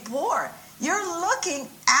to be poor. You're looking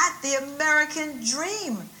at the American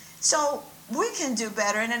dream. So we can do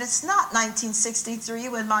better. And it's not 1963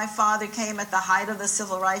 when my father came at the height of the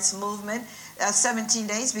civil rights movement, 17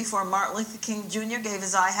 days before Martin Luther King Jr. gave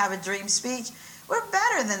his I Have a Dream speech. We're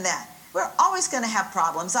better than that. We're always going to have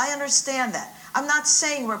problems. I understand that. I'm not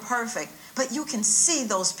saying we're perfect, but you can see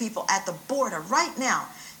those people at the border right now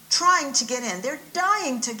trying to get in. They're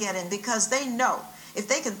dying to get in because they know if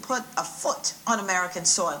they can put a foot on American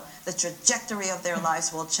soil, the trajectory of their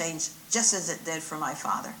lives will change just as it did for my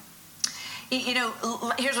father. You know,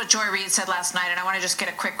 here's what Joy Reid said last night, and I want to just get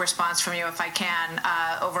a quick response from you, if I can,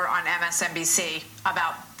 over on MSNBC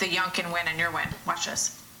about the Youngkin win and your win. Watch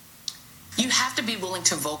this. You have to be willing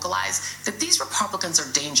to vocalize that these Republicans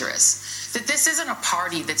are dangerous, that this isn't a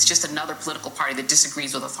party that's just another political party that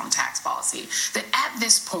disagrees with us on tax policy, that at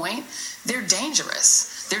this point, they're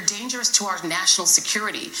dangerous. They're dangerous to our national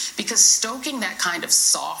security because stoking that kind of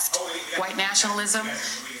soft white nationalism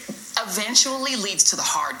eventually leads to the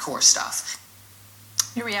hardcore stuff.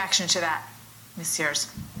 Your reaction to that, Ms.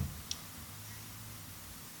 Sears?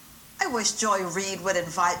 I wish Joy Reid would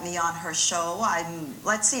invite me on her show.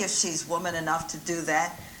 Let's see if she's woman enough to do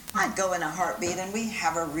that. I'd go in a heartbeat and we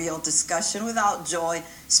have a real discussion without Joy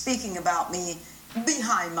speaking about me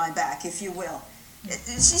behind my back, if you will.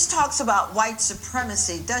 She talks about white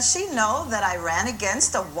supremacy. Does she know that I ran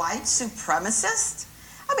against a white supremacist?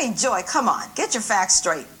 I mean, Joy, come on, get your facts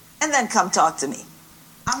straight and then come talk to me.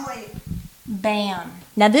 I'm waiting. Bam.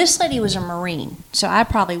 Now, this lady was a Marine, so I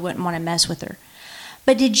probably wouldn't want to mess with her.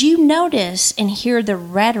 But did you notice and hear the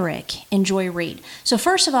rhetoric in Joy Reid? So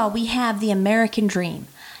first of all, we have the American dream,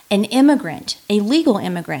 an immigrant, a legal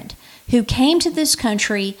immigrant, who came to this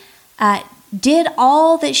country, did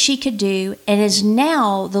all that she could do, and is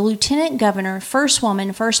now the lieutenant governor, first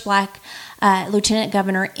woman, first black lieutenant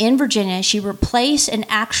governor in Virginia. She replaced an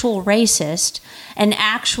actual racist, an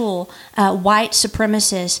actual white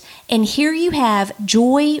supremacist. And here you have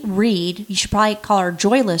Joy Reid, you should probably call her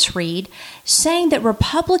Joyless Reid, saying that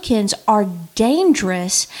Republicans are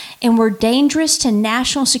dangerous and were dangerous to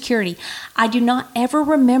national security. I do not ever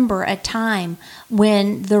remember a time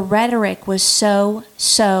when the rhetoric was so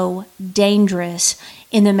dangerous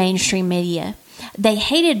in the mainstream media. They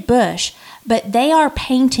hated Bush, but they are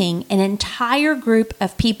painting an entire group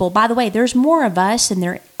of people. By the way, there's more of us than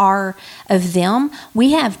there are of them.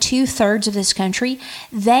 We have 2/3 of this country.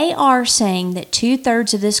 They are saying that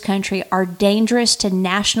 2/3 of this country are dangerous to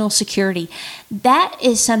national security. That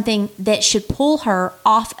is something that should pull her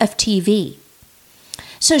off of TV.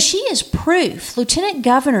 So she is proof. Lieutenant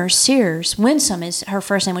Governor Sears, Winsome is her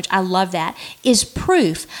first name, which I love that, is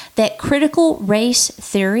proof that critical race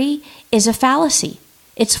theory is a fallacy.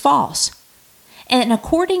 It's false. And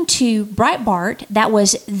according to Breitbart, that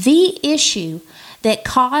was the issue that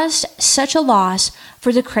caused such a loss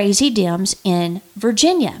for the crazy Dems in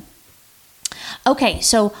Virginia. Okay,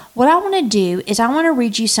 so what I want to do is I want to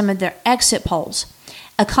read you some of their exit polls.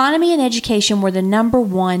 Economy and education were the number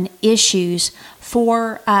one issues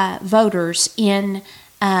for voters in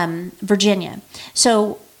Virginia.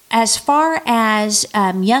 So as far as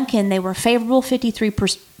Youngkin, they were favorable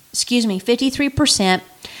 53%.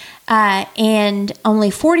 And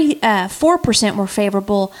only 44% were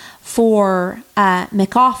favorable for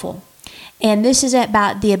McAuliffe. And this is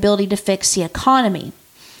about the ability to fix the economy.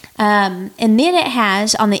 And then it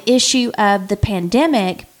has, on the issue of the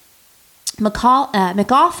pandemic,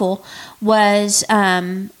 McAuliffe was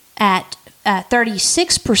at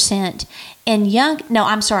 36%, and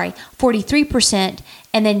 43%,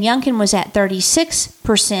 and then Youngkin was at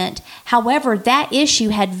 36%. However, that issue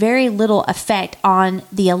had very little effect on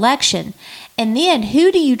the election. And then,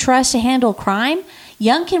 who do you trust to handle crime?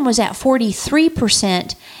 Youngkin was at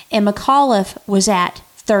 43%, and McAuliffe was at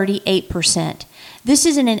 38%. This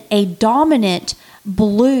is in a dominant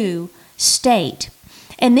blue state.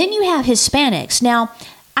 And then you have Hispanics. Now,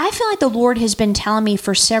 I feel like the Lord has been telling me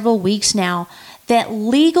for several weeks now that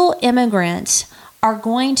legal immigrants are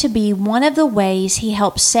going to be one of the ways He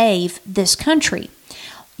helps save this country.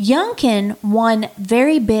 Youngkin won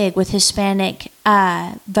very big with Hispanic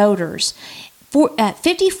voters.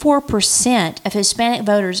 54% of Hispanic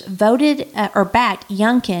voters voted or backed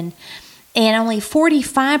Youngkin, and only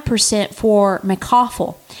 45% for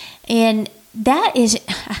McAuliffe. And that is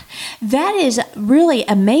really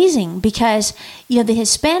amazing because, the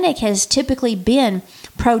Hispanic has typically been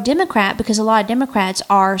pro-Democrat because a lot of Democrats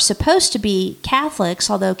are supposed to be Catholics,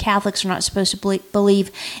 although Catholics are not supposed to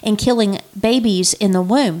believe in killing babies in the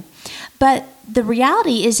womb. But the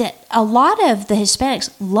reality is that a lot of the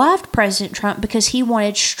Hispanics loved President Trump because he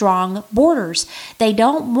wanted strong borders. They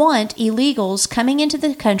don't want illegals coming into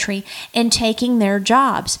the country and taking their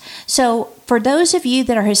jobs. So for those of you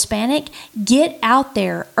that are Hispanic, get out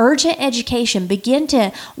there, urgent education, begin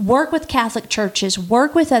to work with Catholic churches,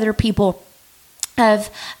 work with other people of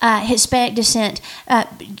Hispanic descent.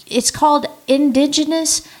 It's called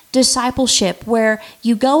indigenous discipleship, where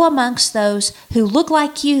you go amongst those who look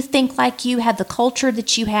like you, think like you, have the culture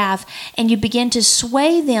that you have, and you begin to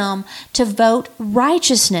sway them to vote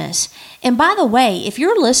righteousness. And by the way, if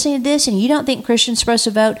you're listening to this and you don't think Christians are supposed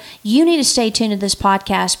to vote, you need to stay tuned to this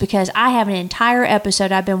podcast because I have an entire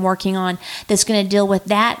episode I've been working on that's going to deal with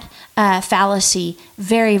that fallacy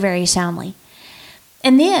very, very soundly.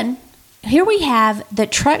 And then here we have the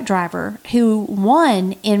truck driver who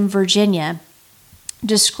won in Virginia,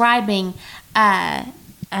 describing that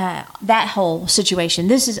whole situation.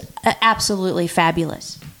 This is absolutely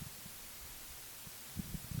fabulous.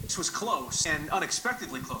 This was close and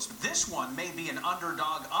unexpectedly close, but this one may be an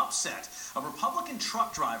underdog upset. A Republican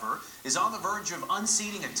truck driver is on the verge of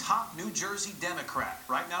unseating a top New Jersey Democrat.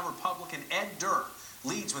 Right now, Republican Ed Durr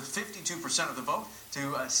leads with 52% of the vote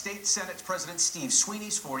to State Senate President Steve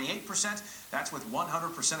Sweeney's 48%. That's with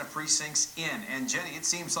 100% of precincts in. And Jenny, it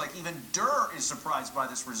seems like even Durr is surprised by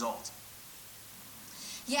this result.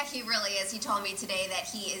 Yeah, he really is. He told me today that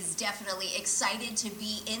he is definitely excited to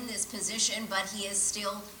be in this position, but he is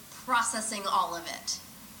still processing all of it.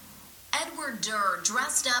 Edward Durr,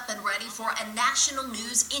 dressed up and ready for a national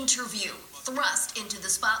news interview, thrust into the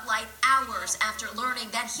spotlight hours after learning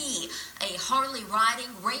that he, a Harley-riding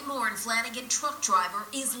Raymour and Flanagan truck driver,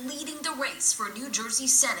 is leading the race for New Jersey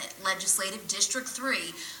Senate Legislative District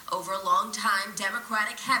 3 over longtime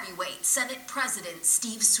Democratic heavyweight Senate President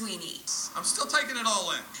Steve Sweeney. I'm still taking it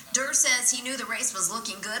all in. Durr says he knew the race was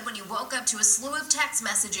looking good when he woke up to a slew of text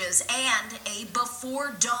messages and a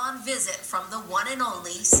before-dawn visit from the one and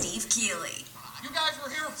only Steve Keeley. You guys were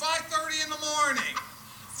here at 5:30 in the morning.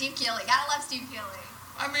 Steve Keeley. Gotta love Steve Keeley.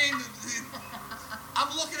 I mean,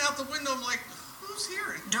 I'm looking out the window, I'm like, who's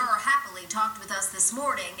here? Durr happily talked with us this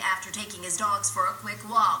morning after taking his dogs for a quick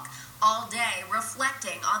walk, all day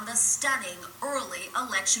reflecting on the stunning early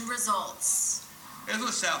election results. Here's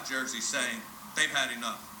what South Jersey's saying. They've had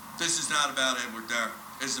enough. This is not about Edward Durr.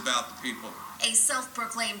 This is about the people. A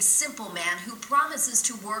self-proclaimed simple man who promises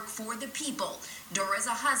to work for the people. Durr is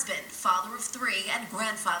a husband, father of 3, and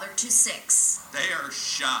grandfather to 6. They are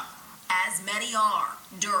shocked. As many are.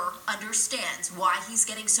 Durr understands why he's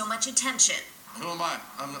getting so much attention. Who am I?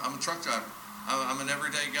 I'm a truck driver. I'm an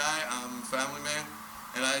everyday guy. I'm a family man.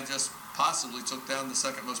 And I just possibly took down the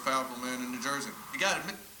second most powerful man in New Jersey. You gotta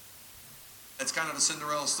admit, that's kind of a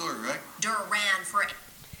Cinderella story, right? Durr ran for...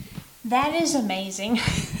 That is amazing.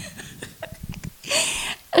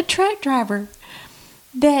 A truck driver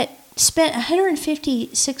that spent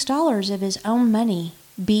 $156 of his own money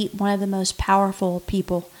beat one of the most powerful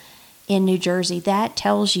people in New Jersey. That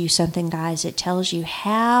tells you something, guys. It tells you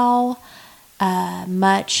how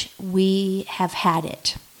much we have had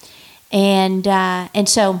it. And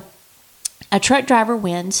so a truck driver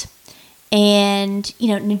wins. And,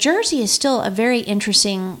 New Jersey is still a very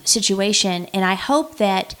interesting situation. And I hope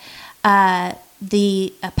that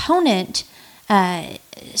the opponent,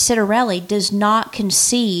 Citarelli, does not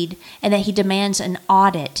concede and that he demands an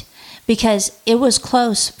audit, because it was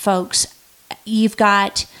close, folks. You've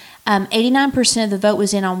got 89% of the vote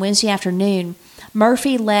was in on Wednesday afternoon.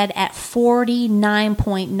 Murphy led at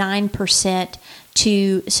 49.9%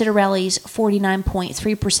 to Citarelli's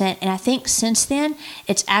 49.3%. And I think since then,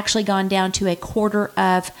 it's actually gone down to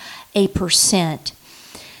 0.25%.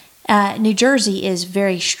 New Jersey is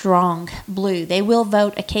very strong blue. They will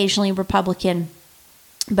vote occasionally Republican,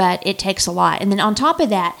 but it takes a lot. And then on top of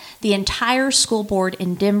that, the entire school board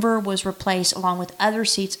in Denver was replaced along with other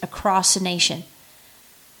seats across the nation.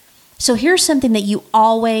 So here's something that you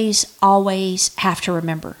always have to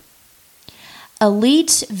remember.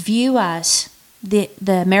 Elites view us, the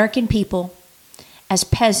American people, as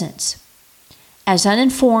peasants, as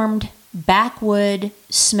uninformed, backwood,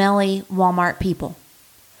 smelly Walmart people.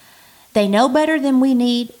 They know better than we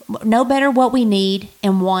need, know better what we need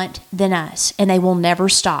and want than us, and they will never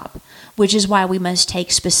stop, which is why we must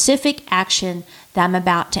take specific action that I'm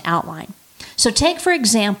about to outline. So take, for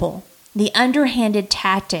example, the underhanded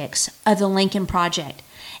tactics of the Lincoln Project,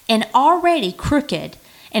 an already crooked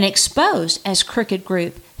and exposed as crooked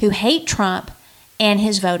group who hate Trump and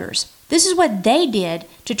his voters. This is what they did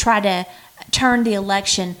to try to turn the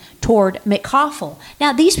election toward McCaffrey.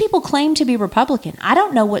 Now, these people claim to be Republican. I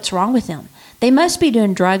don't know what's wrong with them. They must be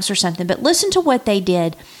doing drugs or something, but listen to what they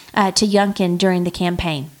did to Youngkin during the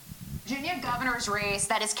campaign. Virginia governor's race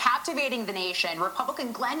that is captivating the nation.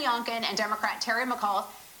 Republican Glenn Youngkin and Democrat Terry McAuliffe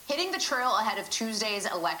hitting the trail ahead of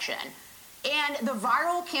Tuesday's election. And the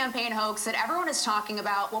viral campaign hoax that everyone is talking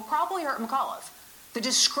about will probably hurt McAuliffe. The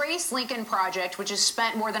disgraced Lincoln Project, which has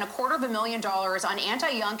spent more than $250,000 on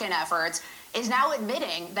anti-Youngkin efforts, is now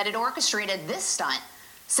admitting that it orchestrated this stunt,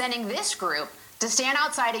 sending this group to stand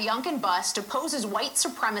outside a Youngkin bus to pose as white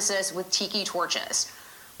supremacists with tiki torches.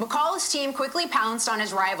 McAuliffe's team quickly pounced on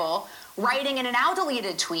his rival, writing in a now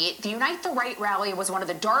deleted tweet, "The Unite the Right rally was one of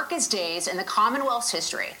the darkest days in the Commonwealth's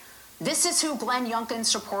history. This is who Glenn Youngkin's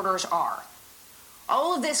supporters are."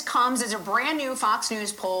 All of this comes as a brand new Fox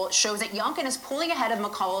News poll shows that Youngkin is pulling ahead of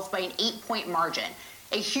McAuliffe by an 8-point margin,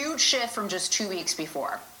 a huge shift from just 2 weeks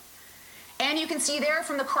before. And you can see there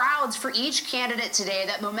from the crowds for each candidate today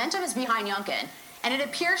that momentum is behind Youngkin, and it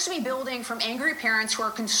appears to be building from angry parents who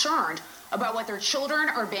are concerned about what their children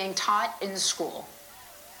are being taught in school.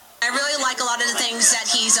 I really like a lot of the things that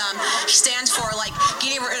he stands for, like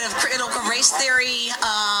getting rid of critical race theory.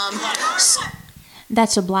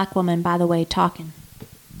 That's a black woman, by the way, talking.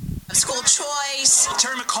 School choice.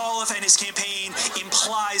 Terry McAuliffe and his campaign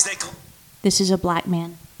implies that This is a black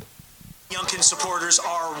man. Youngkin supporters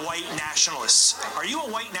are white nationalists. Are you a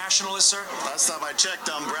white nationalist, sir? Last time I checked,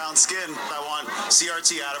 I'm brown skinned. I want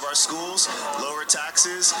CRT out of our schools, lower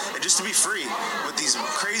taxes, and just to be free. With these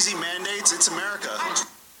crazy mandates, it's America.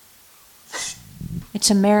 It's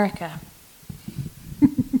America.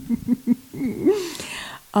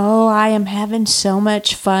 Oh, I am having so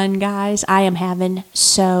much fun, guys. I am having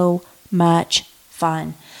so much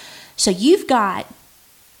fun. So you've got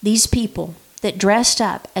these people that dressed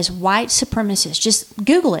up as white supremacists. Just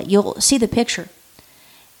Google it. You'll see the picture.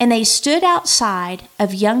 And they stood outside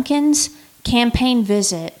of Youngkin's campaign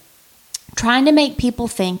visit trying to make people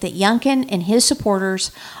think that Youngkin and his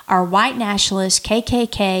supporters are white nationalists,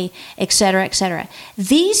 KKK, etc., etc.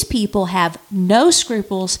 These people have no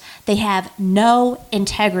scruples. They have no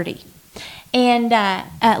integrity. And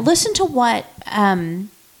listen to what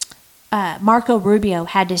Marco Rubio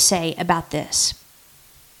had to say about this.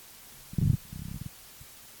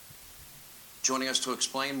 Joining us to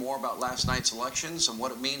explain more about last night's elections and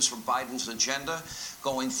what it means for Biden's agenda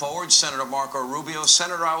going forward, Senator Marco Rubio.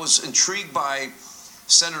 Senator, I was intrigued by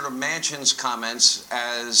Senator Manchin's comments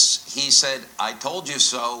as he said, "I told you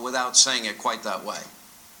so," without saying it quite that way.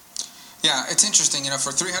 Yeah, it's interesting.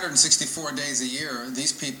 For 364 days a year,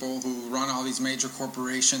 these people who run all these major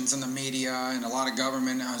corporations and the media and a lot of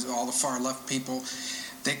government, all the far left people,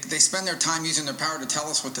 They spend their time using their power to tell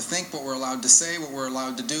us what to think, what we're allowed to say, what we're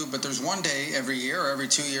allowed to do. But there's one day every year or every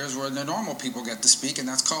 2 years where the normal people get to speak, and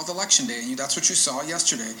that's called Election Day. And that's what you saw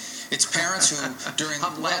yesterday. It's parents who, during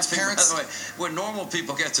I'm laughing, parents, by the way, where normal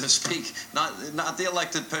people get to speak, not the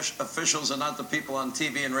elected officials and not the people on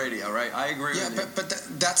TV and radio, right? I agree with you. Yeah, but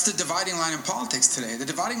that's the dividing line in politics today. The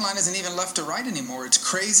dividing line isn't even left or right anymore. It's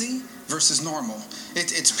crazy versus normal.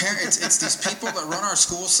 It's these people that run our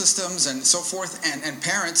school systems and so forth, and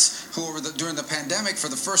parents who during the pandemic for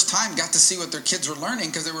the first time got to see what their kids were learning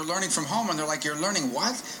because they were learning from home, and they're like, "You're learning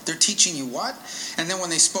what? They're teaching you what?" And then when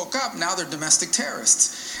they spoke up, now they're domestic terrorists.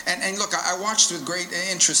 And look, I watched with great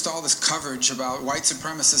interest all this coverage about white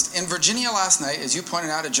supremacists. In Virginia last night, as you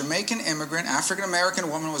pointed out, a Jamaican immigrant, African-American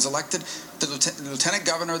woman was elected the lieutenant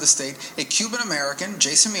governor of the state. A Cuban-American,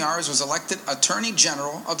 Jason Miyares, was elected attorney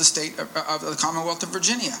general of the state of the Commonwealth of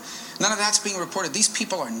Virginia. None of that's being reported. These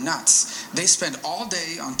people are nuts. They spend all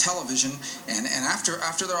day on television and after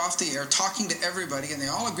they're off the air talking to everybody, and they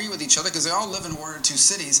all agree with each other because they all live in one or two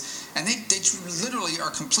cities, and they literally are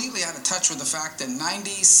completely out of touch with the fact that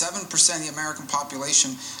 97% of the American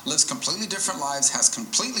population lives completely different lives, has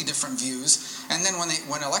completely different views, and then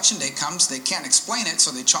when election day comes, they can't explain it, so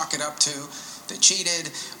they chalk it up to they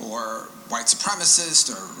cheated or white supremacist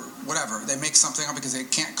or whatever. They make something up because they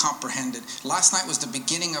can't comprehend it. Last night was the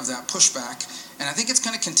beginning of that pushback, and I think it's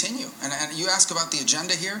going to continue. And you ask about the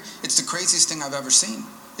agenda here, it's the craziest thing I've ever seen.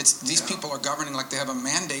 These people are governing like they have a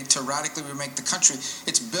mandate to radically remake the country.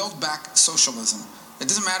 It's build back socialism. It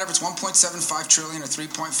doesn't matter if it's 1.75 trillion or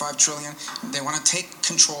 3.5 trillion. They want to take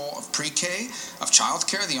control of pre-K, of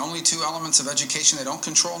childcare, the only two elements of education they don't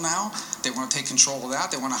control now. They want to take control of that.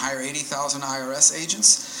 They want to hire 80,000 IRS agents.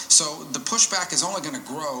 So the pushback is only going to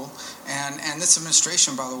grow. And this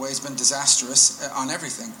administration, by the way, has been disastrous on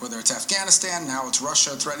everything, whether it's Afghanistan, now it's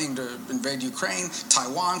Russia threatening to invade Ukraine,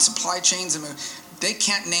 Taiwan, supply chains. I mean, they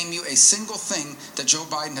can't name you a single thing that Joe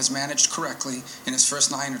Biden has managed correctly in his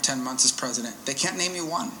first 9 or 10 months as president. They can't name you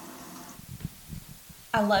one.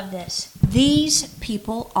 I love this. These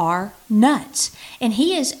people are nuts. And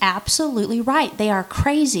he is absolutely right. They are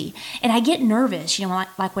crazy. And I get nervous,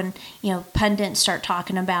 like when, pundits start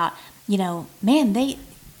talking about, man,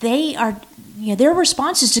 they are, their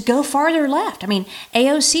response is to go farther left. I mean,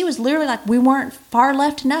 AOC was literally like, we weren't far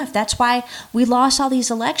left enough. That's why we lost all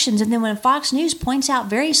these elections. And then when Fox News points out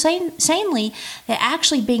very sanely that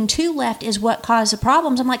actually being too left is what caused the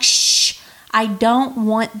problems, I'm like, shh, I don't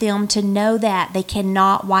want them to know that. They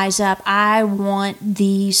cannot wise up. I want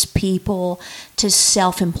these people to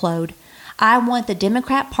self-implode. I want the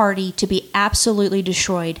Democrat Party to be absolutely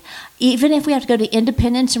destroyed. Even if we have to go to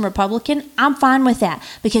independents and Republican, I'm fine with that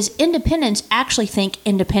because independents actually think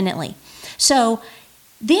independently. So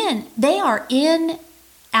then they are in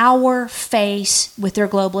our face with their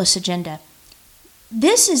globalist agenda.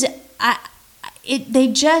 This is,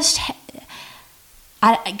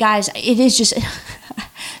 guys, it is just,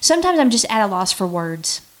 sometimes I'm just at a loss for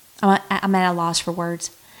words. I'm at a loss for words.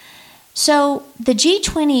 So the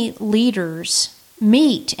G20 leaders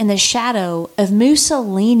meet in the shadow of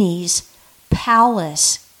Mussolini's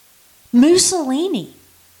palace. Mussolini.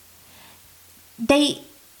 This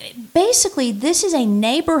is a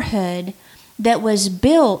neighborhood that was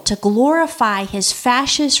built to glorify his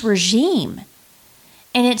fascist regime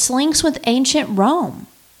and its links with ancient Rome.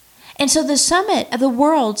 And so the summit of the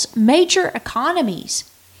world's major economies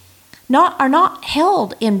are not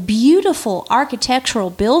held in beautiful architectural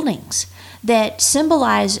buildings that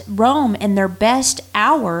symbolize Rome in their best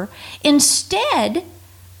hour. Instead,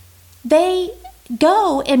 they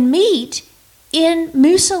go and meet in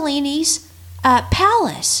Mussolini's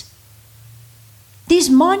palace. These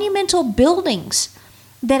monumental buildings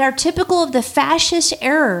that are typical of the fascist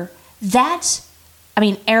era, that's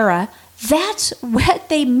what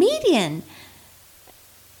they meet in.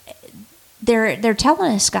 They're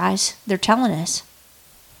telling us, guys. They're telling us.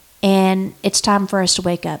 And it's time for us to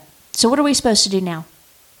wake up. So what are we supposed to do now?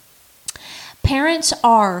 Parents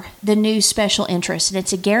are the new special interest, and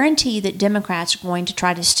it's a guarantee that Democrats are going to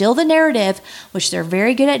try to steal the narrative, which they're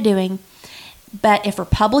very good at doing. But if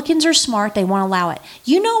Republicans are smart, they won't allow it.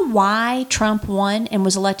 You know why Trump won and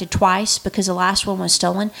was elected twice? Because the last one was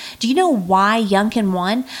stolen. Do you know why Youngkin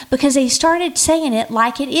won? Because they started saying it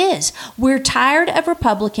like it is. We're tired of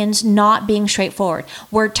Republicans not being straightforward.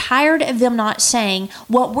 We're tired of them not saying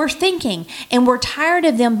what we're thinking. And we're tired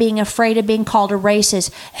of them being afraid of being called a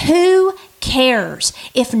racist. Who cares?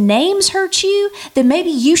 If names hurt you, then maybe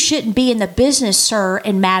you shouldn't be in the business, sir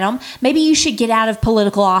and madam. Maybe you should get out of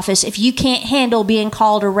political office if you can't handle being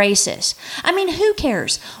called a racist. I mean, who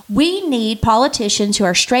cares? We need politicians who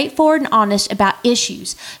are straightforward and honest about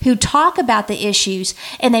issues, who talk about the issues,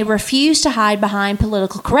 and they refuse to hide behind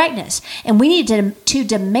political correctness. And we need to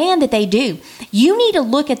demand that they do. You need to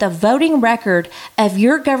look at the voting record of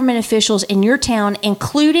your government officials in your town,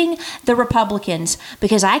 including the Republicans,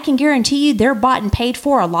 because I can guarantee you they're bought and paid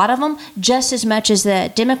for, a lot of them, just as much as the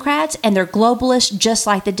Democrats, and they're globalists just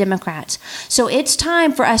like the Democrats. So it's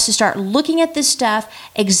time for us to start looking at this stuff,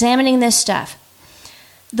 examining this stuff.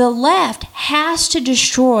 The left has to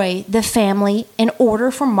destroy the family in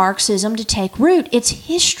order for Marxism to take root. It's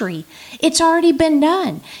history. It's already been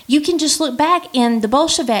done. You can just look back in the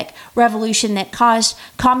Bolshevik Revolution that caused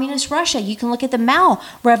communist Russia. You can look at the Mao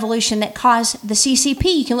Revolution that caused the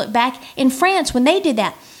CCP. You can look back in France when they did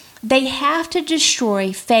that. They have to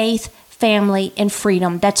destroy faith, family, and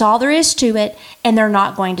freedom. That's all there is to it, and they're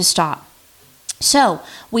not going to stop. So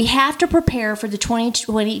we have to prepare for the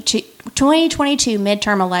 2022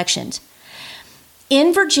 midterm elections.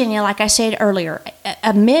 In Virginia, like I said earlier,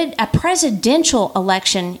 a presidential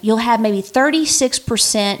election, you'll have maybe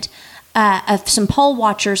 36% of some poll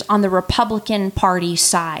watchers on the Republican Party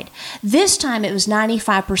side. This time it was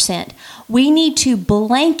 95%. We need to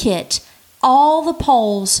blanket all the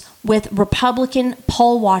polls with Republican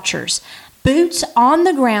poll watchers. Boots on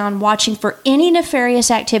the ground watching for any nefarious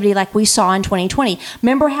activity like we saw in 2020.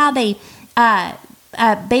 Remember how they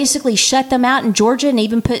basically shut them out in Georgia and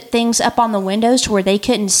even put things up on the windows to where they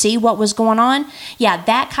couldn't see what was going on? Yeah,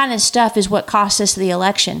 that kind of stuff is what cost us the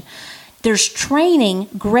election. There's training,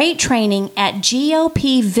 great training at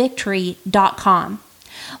GOPvictory.com.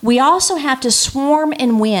 We also have to swarm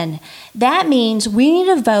and win. That means we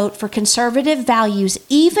need to vote for conservative values,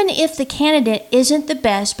 even if the candidate isn't the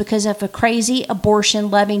best, because of a crazy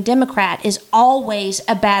abortion-loving Democrat is always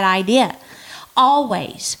a bad idea.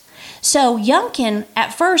 Always. So Youngkin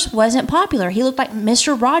at first wasn't popular. He looked like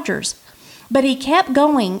Mr. Rogers. But he kept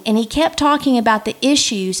going and he kept talking about the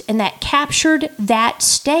issues, and that captured that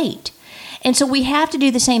state. And so we have to do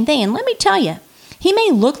the same thing. And let me tell you, he may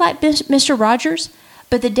look like Mr. Rogers,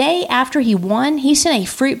 but the day after he won, he sent a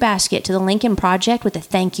fruit basket to the Lincoln Project with a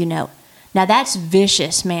thank you note. Now that's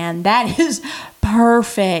vicious, man. That is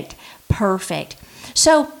perfect. Perfect.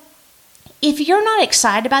 So if you're not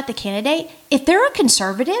excited about the candidate, if they're a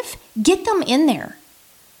conservative, get them in there.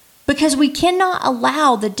 Because we cannot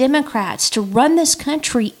allow the Democrats to run this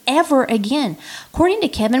country ever again. According to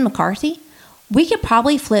Kevin McCarthy, we could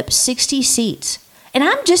probably flip 60 seats. And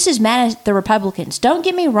I'm just as mad as the Republicans. Don't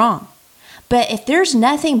get me wrong. But if there's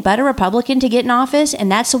nothing but a Republican to get in office,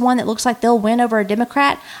 and that's the one that looks like they'll win over a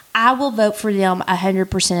Democrat, I will vote for them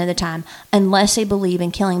 100% of the time, unless they believe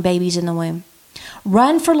in killing babies in the womb.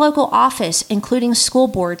 Run for local office, including school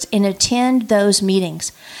boards, and attend those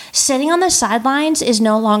meetings. Sitting on the sidelines is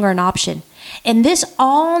no longer an option. And this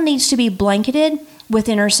all needs to be blanketed with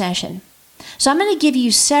intercession. So I'm going to give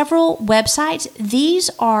you several websites. These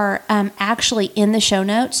are actually in the show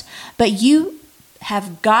notes, but you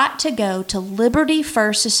have got to go to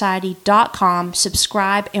libertyfirstsociety.com,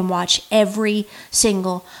 subscribe, and watch every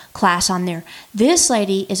single class on there. This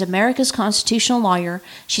lady is America's constitutional lawyer.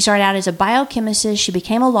 She started out as a biochemist. She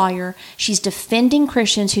became a lawyer. She's defending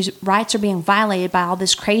Christians whose rights are being violated by all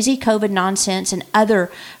this crazy COVID nonsense and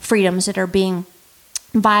other freedoms that are being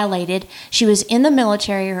violated. She was in the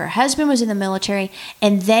military. Her husband was in the military,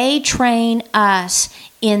 and they train us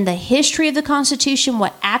in the history of the Constitution,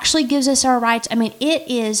 what actually gives us our rights. I mean, it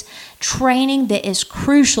is training that is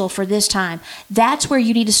crucial for this time. That's where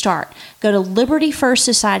you need to start. Go to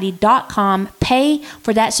libertyfirstsociety.com, pay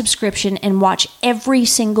for that subscription, and watch every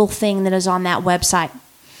single thing that is on that website.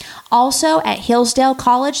 Also, at Hillsdale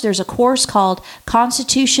College, there's a course called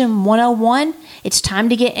Constitution 101. It's time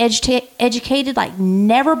to get educated like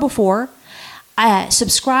never before.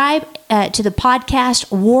 Subscribe to the podcast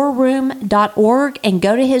warroom.org and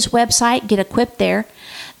go to his website, get equipped there.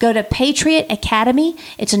 Go to Patriot Academy.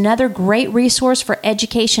 It's another great resource for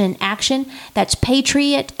education and action. That's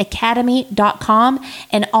patriotacademy.com.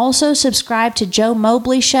 And also subscribe to Joe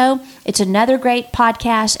Mobley Show. It's another great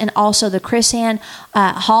podcast. And also the KrisAnne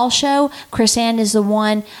Hall Show. KrisAnne is the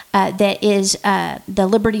one that is the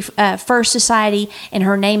Liberty First Society, and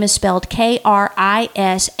her name is spelled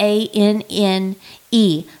KrisAnne.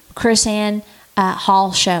 KrisAnne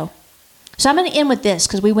Hall Show. So I'm going to end with this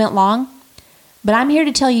because we went long. But I'm here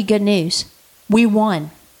to tell you good news. We won.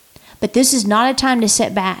 But this is not a time to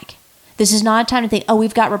sit back. This is not a time to think, oh,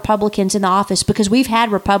 we've got Republicans in the office, because we've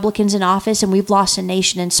had Republicans in office and we've lost a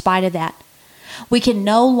nation in spite of that. We can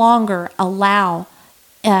no longer allow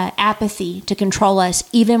apathy to control us,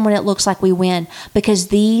 even when it looks like we win, because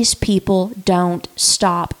these people don't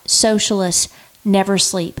stop. Socialists never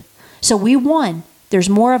sleep. So we won. There's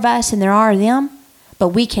more of us than there are of them, but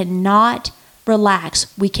we cannot relax.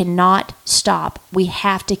 We cannot stop. We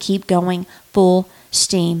have to keep going full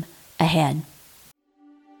steam ahead.